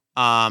do.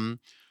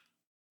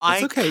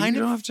 It's okay. You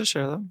don't have to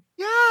share them.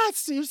 Yeah,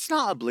 it's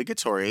not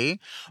obligatory.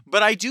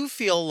 But I do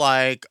feel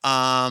like,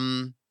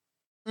 I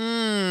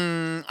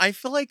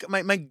feel like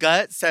my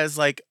gut says,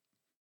 like,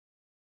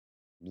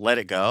 let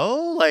it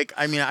go. Like,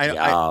 I mean,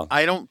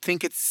 I don't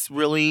think it's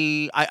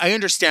really, I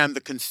understand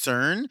the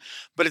concern,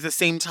 but at the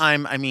same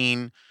time, I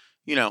mean,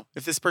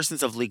 if this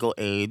person's of legal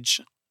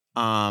age,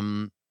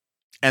 and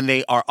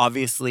they are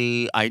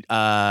obviously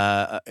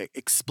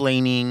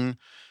explaining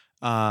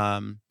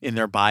in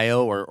their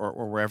bio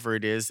or wherever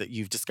it is that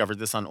you've discovered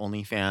this on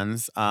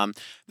OnlyFans,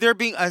 they're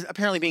being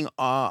apparently being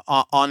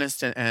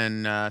honest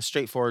and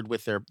straightforward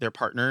with their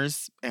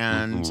partners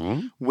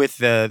and with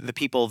the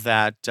people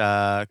that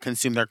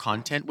consume their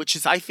content, which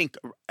is, I think,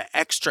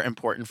 extra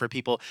important for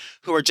people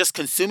who are just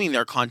consuming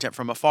their content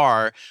from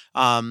afar.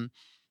 I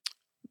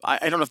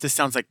don't know if this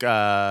sounds like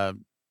I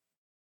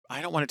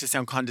don't want it to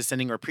sound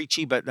condescending or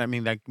preachy, but I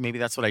mean, like, maybe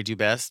that's what I do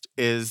best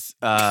is,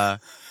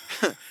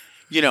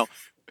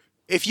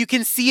 if you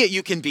can see it,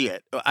 you can be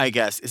it, I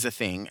guess, is a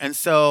thing. And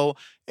so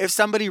if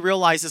somebody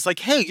realizes like,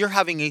 hey, you're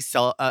having a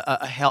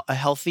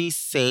healthy,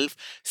 safe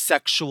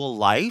sexual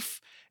life,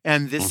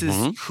 and this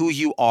is who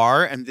you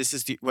are, and this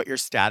is what your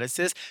status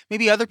is,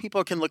 maybe other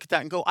people can look at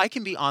that and go, I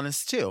can be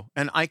honest too.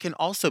 And I can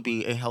also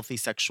be a healthy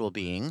sexual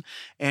being.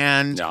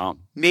 And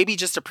maybe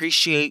just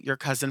appreciate your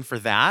cousin for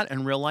that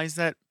and realize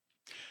that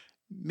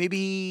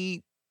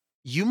maybe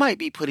you might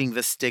be putting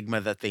the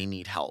stigma that they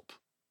need help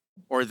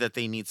or that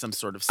they need some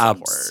sort of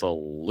support.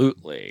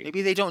 Absolutely.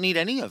 Maybe they don't need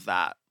any of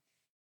that.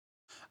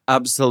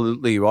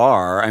 Absolutely you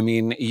are. I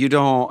mean, you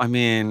don't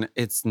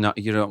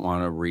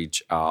want to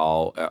reach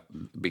out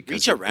because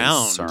reach you're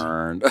around.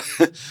 Concerned.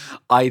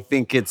 I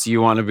think it's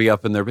you want to be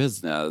up in their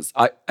business.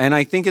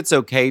 I think it's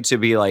okay to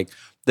be like,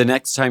 the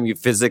next time you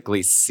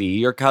physically see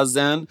your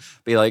cousin,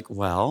 be like,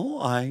 well,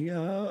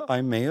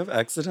 I may have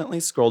accidentally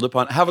scrolled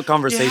upon. Have a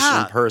conversation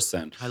in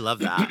person. I love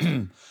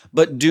that.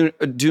 But do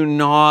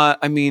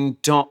not,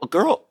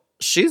 girl,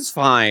 she's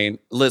fine.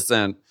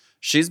 Listen,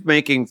 she's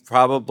making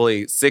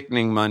probably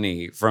sickening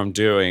money from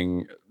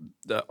doing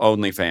the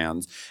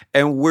OnlyFans.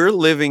 And we're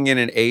living in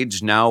an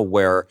age now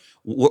where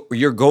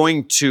you're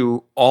going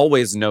to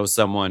always know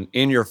someone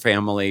in your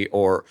family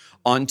or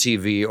on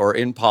TV or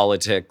in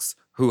politics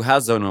who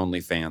has an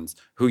OnlyFans,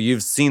 who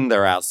you've seen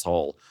their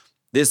asshole.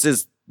 This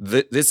is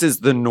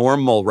the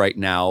normal right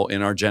now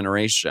in our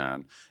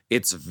generation.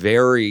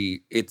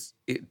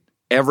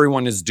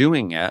 Everyone is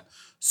doing it.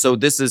 So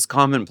this is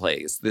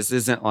commonplace. This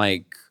isn't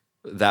like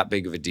that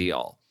big of a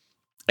deal.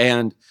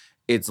 And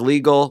it's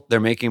legal.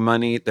 They're making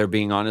money. They're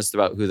being honest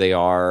about who they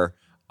are.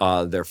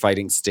 They're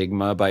fighting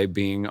stigma by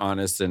being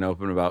honest and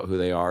open about who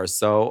they are.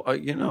 So,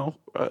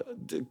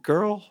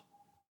 girl,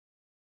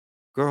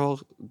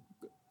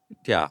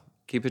 yeah.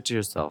 Keep it to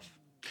yourself.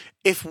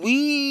 If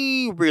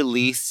we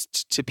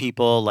released to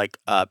people like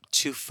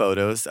 2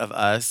 photos of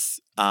us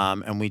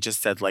and we just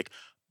said like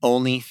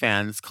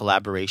OnlyFans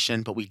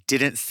collaboration, but we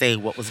didn't say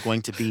what was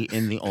going to be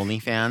in the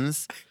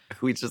OnlyFans.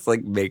 We just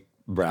like make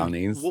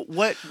brownies.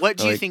 What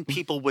do you think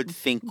people would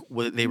think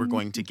they were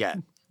going to get?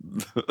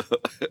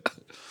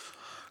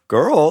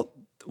 Girl,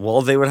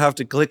 well, they would have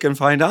to click and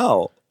find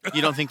out.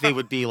 You don't think they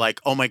would be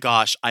like, oh my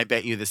gosh, I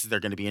bet you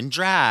they're going to be in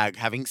drag,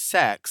 having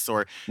sex,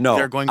 or no,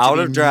 they're going to out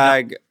be of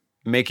drag,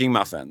 making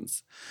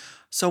muffins.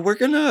 So we're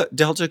gonna,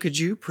 Delta, could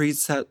you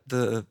preset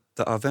the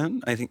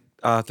oven? I think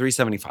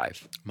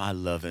 375. My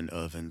loving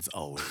oven's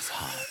always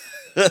hot.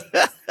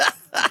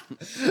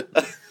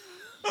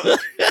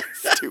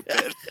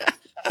 Stupid.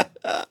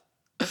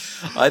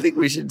 I think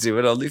we should do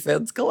an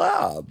OnlyFans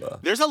collab.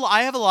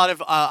 I have a lot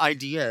of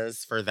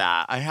ideas for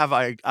that. I have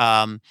I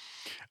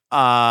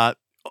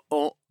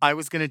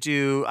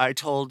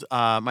told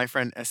my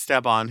friend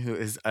Esteban, who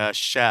is a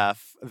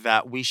chef,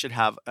 that we should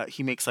have,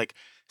 he makes like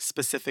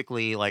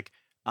specifically like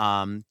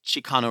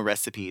Chicano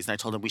recipes. And I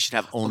told him we should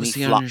have only was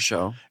he on your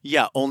show?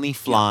 Yeah, only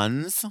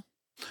flans.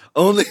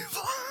 Only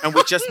and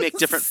we just make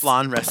different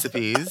flan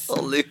recipes.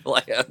 Only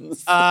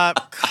flans.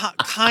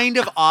 Kind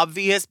of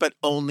obvious, but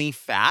only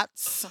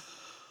fats.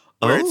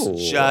 Where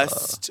it's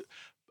just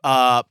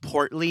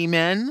portly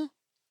men.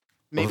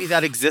 Maybe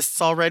that exists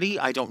already.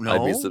 I don't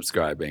know. I'd be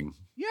subscribing.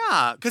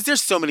 Yeah, because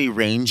there's so many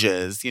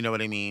ranges. You know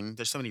what I mean?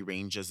 There's so many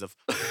ranges of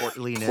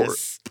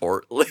portliness.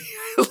 Portly.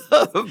 I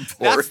love portly.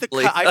 That's the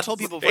cut. I told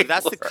people before,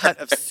 that's the cut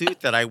of suit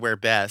that I wear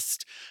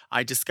best.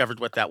 I discovered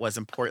what that was.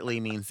 And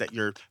portly means that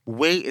your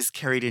weight is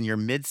carried in your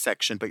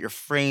midsection, but your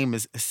frame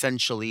is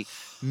essentially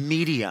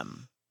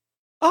medium.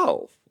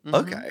 Oh,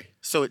 okay.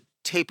 So it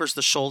tapers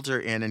the shoulder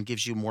in and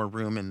gives you more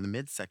room in the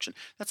midsection.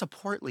 That's a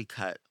portly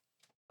cut.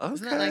 Okay.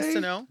 Isn't that nice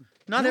to know?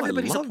 Not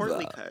everybody's a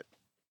portly cut.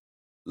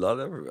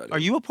 Not everybody. Are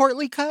you a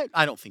portly cut?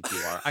 I don't think you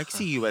are. I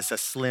see you as a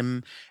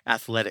slim,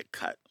 athletic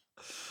cut.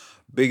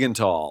 Big and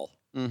tall.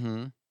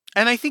 Mm-hmm.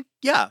 And I think,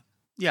 yeah.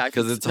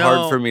 Because it's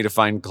hard for me to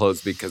find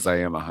clothes because I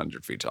am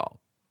 100 feet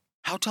tall.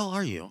 How tall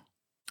are you?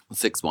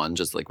 6'1",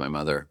 just like my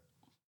mother.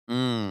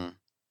 Mm.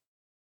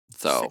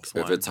 So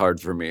 6'1". if it's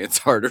hard for me, it's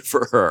harder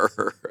for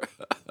her.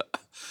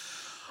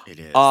 It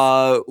is.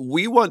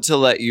 We want to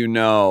let you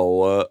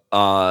know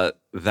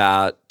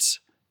that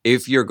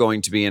if you're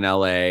going to be in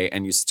LA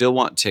and you still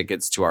want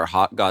tickets to our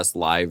Hot Goss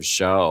live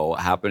show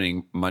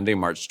happening Monday,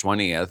 March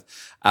 20th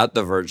at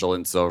the Virgil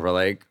in Silver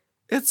Lake,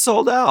 it's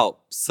sold out.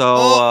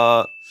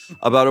 So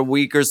about a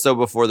week or so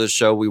before the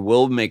show, we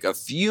will make a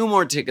few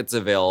more tickets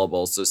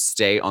available. So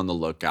stay on the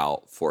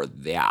lookout for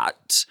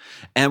that.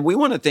 And we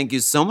want to thank you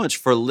so much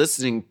for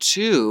listening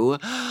to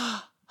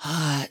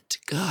Hot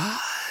Goss.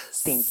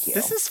 Thank you.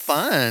 This is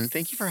fun.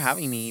 Thank you for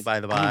having me, by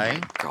the by. Oh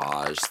my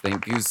gosh,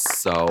 thank you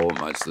so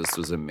much. This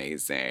was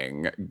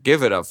amazing.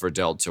 Give it up for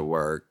Delta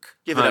Work.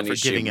 Give it up for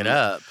giving it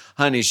up.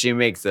 Honey, she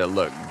makes it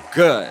look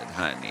good,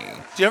 honey.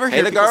 Do you ever Hey,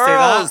 hear the people say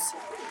girls! that?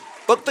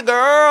 Book the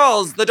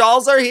girls! The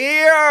dolls are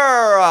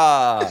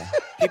here!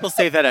 People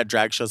say that at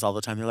drag shows all the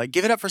time. They're like,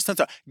 give it up for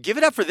so-and-so. Give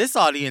it up for this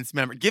audience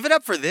member. Give it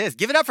up for this.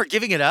 Give it up for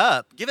giving it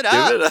up. Give it up.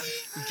 Give it up.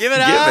 Give it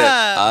Give up. it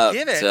up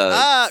Give it to-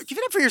 up. Give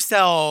it up for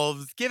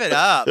yourselves. Give it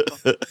up.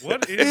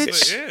 What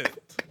is the it?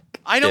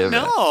 I don't Give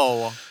it.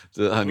 know.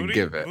 Honey, Booty,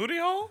 give it. Booty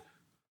hole?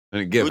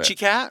 Honey, give Gucci it.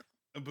 cat?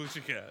 A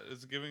Boochie cat.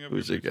 It's giving up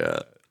Boochie your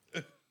cat.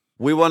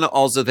 We want to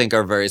also thank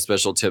our very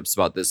special tip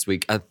spot this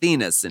week,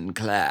 Athena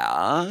Sinclair.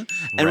 And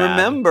Rad.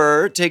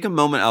 remember, take a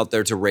moment out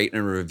there to rate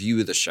and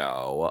review the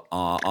show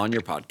on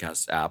your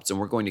podcast apps. And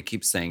we're going to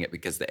keep saying it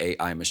because the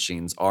AI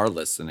machines are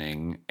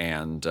listening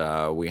and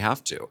we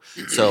have to.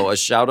 So a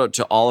shout out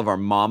to all of our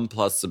Mom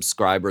Plus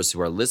subscribers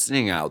who are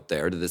listening out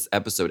there to this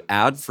episode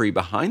ad-free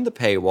behind the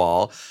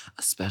paywall.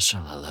 A special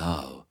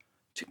hello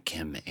to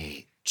Kim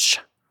H.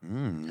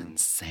 and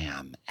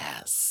Sam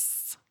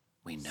S.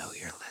 We know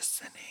you're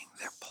listening.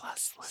 They're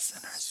Plus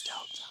listeners,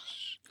 Delta.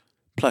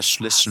 Plush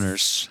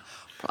listeners.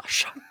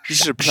 Plush.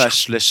 These are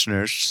plush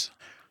listeners.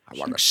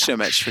 wanna Thanks so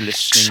much for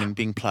listening and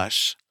being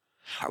plush.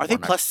 Are they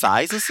plus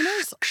size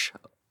listeners?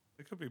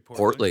 It could be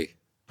Portly.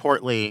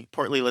 Portly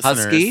listeners.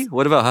 Husky?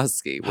 What about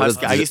Husky? What is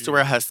Husky. I used to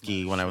wear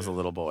Husky when I was a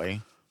little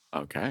boy.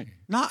 Okay.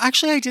 No,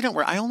 actually, I didn't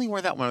wear. I only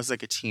wore that when I was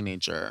like a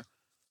teenager.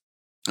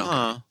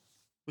 Okay.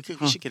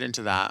 We should get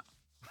into that.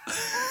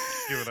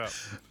 Give it up.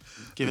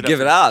 Give it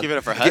up. Give it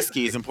up for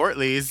Huskies and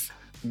Portleys.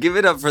 Give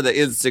it up for the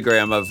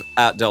Instagram of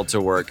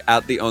 @DeltaWork,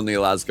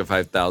 @TheOnlyAlaska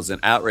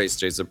 5000,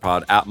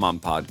 @RaceChaserPod, @Mom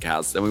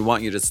Podcast. And we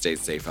want you to stay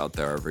safe out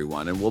there,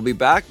 everyone. And we'll be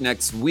back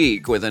next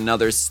week with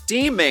another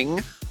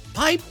steaming,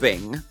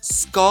 piping,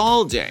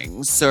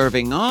 scalding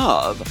serving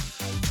of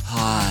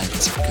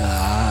Hot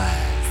Goss.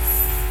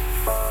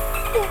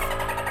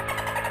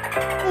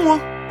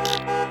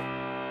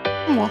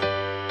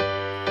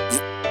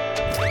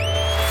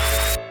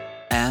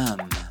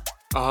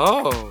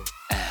 Oh.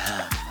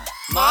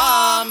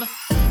 Mom!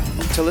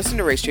 To listen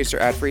to Race Chaser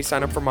ad-free,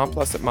 sign up for Mom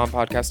Plus at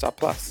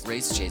mompodcast.plus.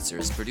 Race Chaser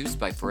is produced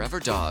by Forever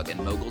Dog and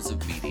Moguls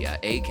of Media,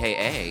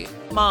 a.k.a.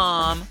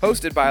 Mom.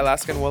 Hosted by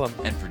Alaska and Willem.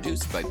 And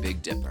produced by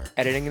Big Dipper.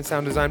 Editing and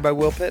sound design by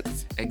Will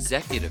Pitts.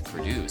 Executive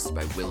produced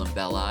by Willem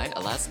Belli,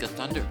 Alaska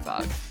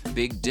Thunderfuck,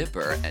 Big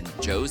Dipper, and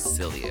Joe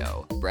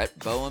Cilio, Brett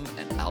Boehm,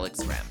 and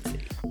Alex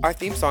Ramsey. Our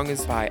theme song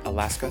is by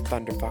Alaska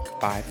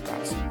Thunderfuck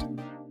 5000.